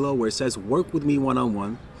description down below where it says work with me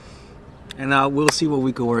one-on-one, and we'll see what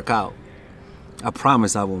we can work out. I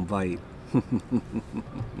promise I won't bite.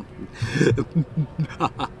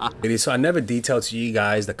 So I never detailed to you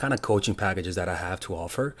guys the kind of coaching packages that I have to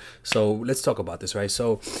offer. So let's talk about this, right?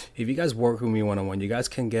 So if you guys work with me one-on-one, you guys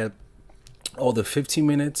can get all the 15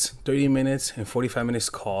 minutes, 30 minutes, and 45 minutes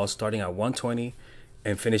calls starting at $120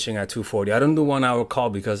 and finishing at $240. I don't do 1 hour call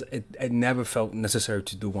because it never felt necessary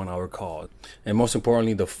to do 1 hour call. And most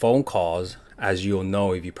importantly, the phone calls, as you'll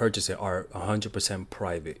know if you purchase it, are 100%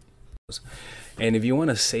 private. And if you want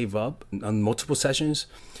to save up on multiple sessions,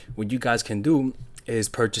 what you guys can do is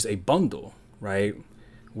purchase a bundle, right?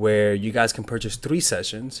 Where you guys can purchase 3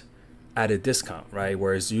 sessions at a discount, right?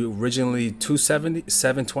 Whereas you originally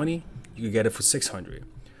 $720, you could get it for $600.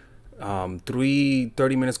 3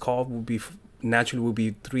 30 minutes call will be naturally will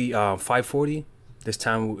be $540. This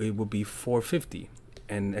time it will be $450,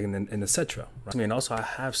 and etc. Right? And also I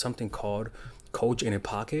have something called Coach in a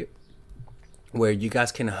Pocket, where you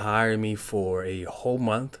guys can hire me for a whole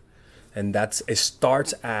month, and it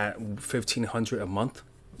starts at $1,500 a month,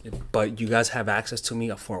 but you guys have access to me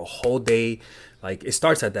for a whole day. Like it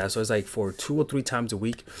starts at that, so it's like for 2 or 3 times a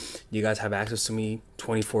week, you guys have access to me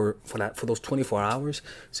for those 24 hours.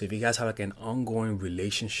 So if you guys have like an ongoing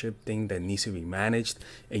relationship thing that needs to be managed,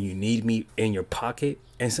 and you need me in your pocket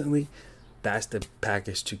instantly, that's the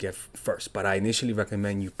package to get first. But I initially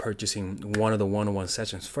recommend you purchasing one of the one-on-one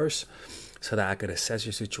sessions first, so that I could assess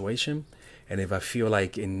your situation. And if I feel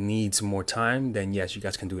like it needs more time, then yes, you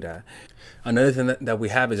guys can do that. Another thing that we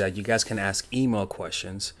have is that you guys can ask email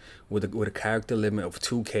questions with a character limit of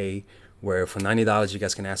 2K, where for $90 you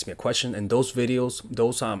guys can ask me a question. And those videos,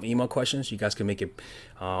 those email questions, you guys can make it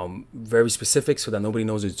very specific so that nobody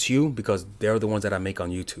knows it's you, because they're the ones that I make on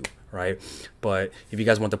YouTube, right? But if you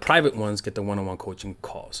guys want the private ones, get the one-on-one coaching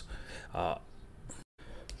calls.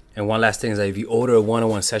 And one last thing is that if you order a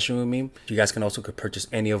one-on-one session with me, you guys can also purchase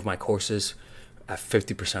any of my courses at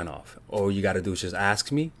 50% off. All you got to do is just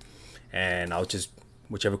ask me, and I'll just,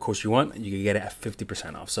 whichever course you want, you can get it at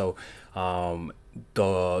 50% off. So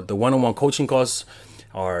the one-on-one coaching calls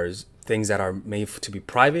are things that are made to be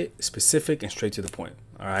private, specific, and straight to the point.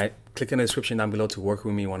 All right. Click in the description down below to work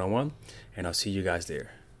with me one-on-one, and I'll see you guys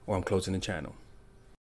there, or I'm closing the channel.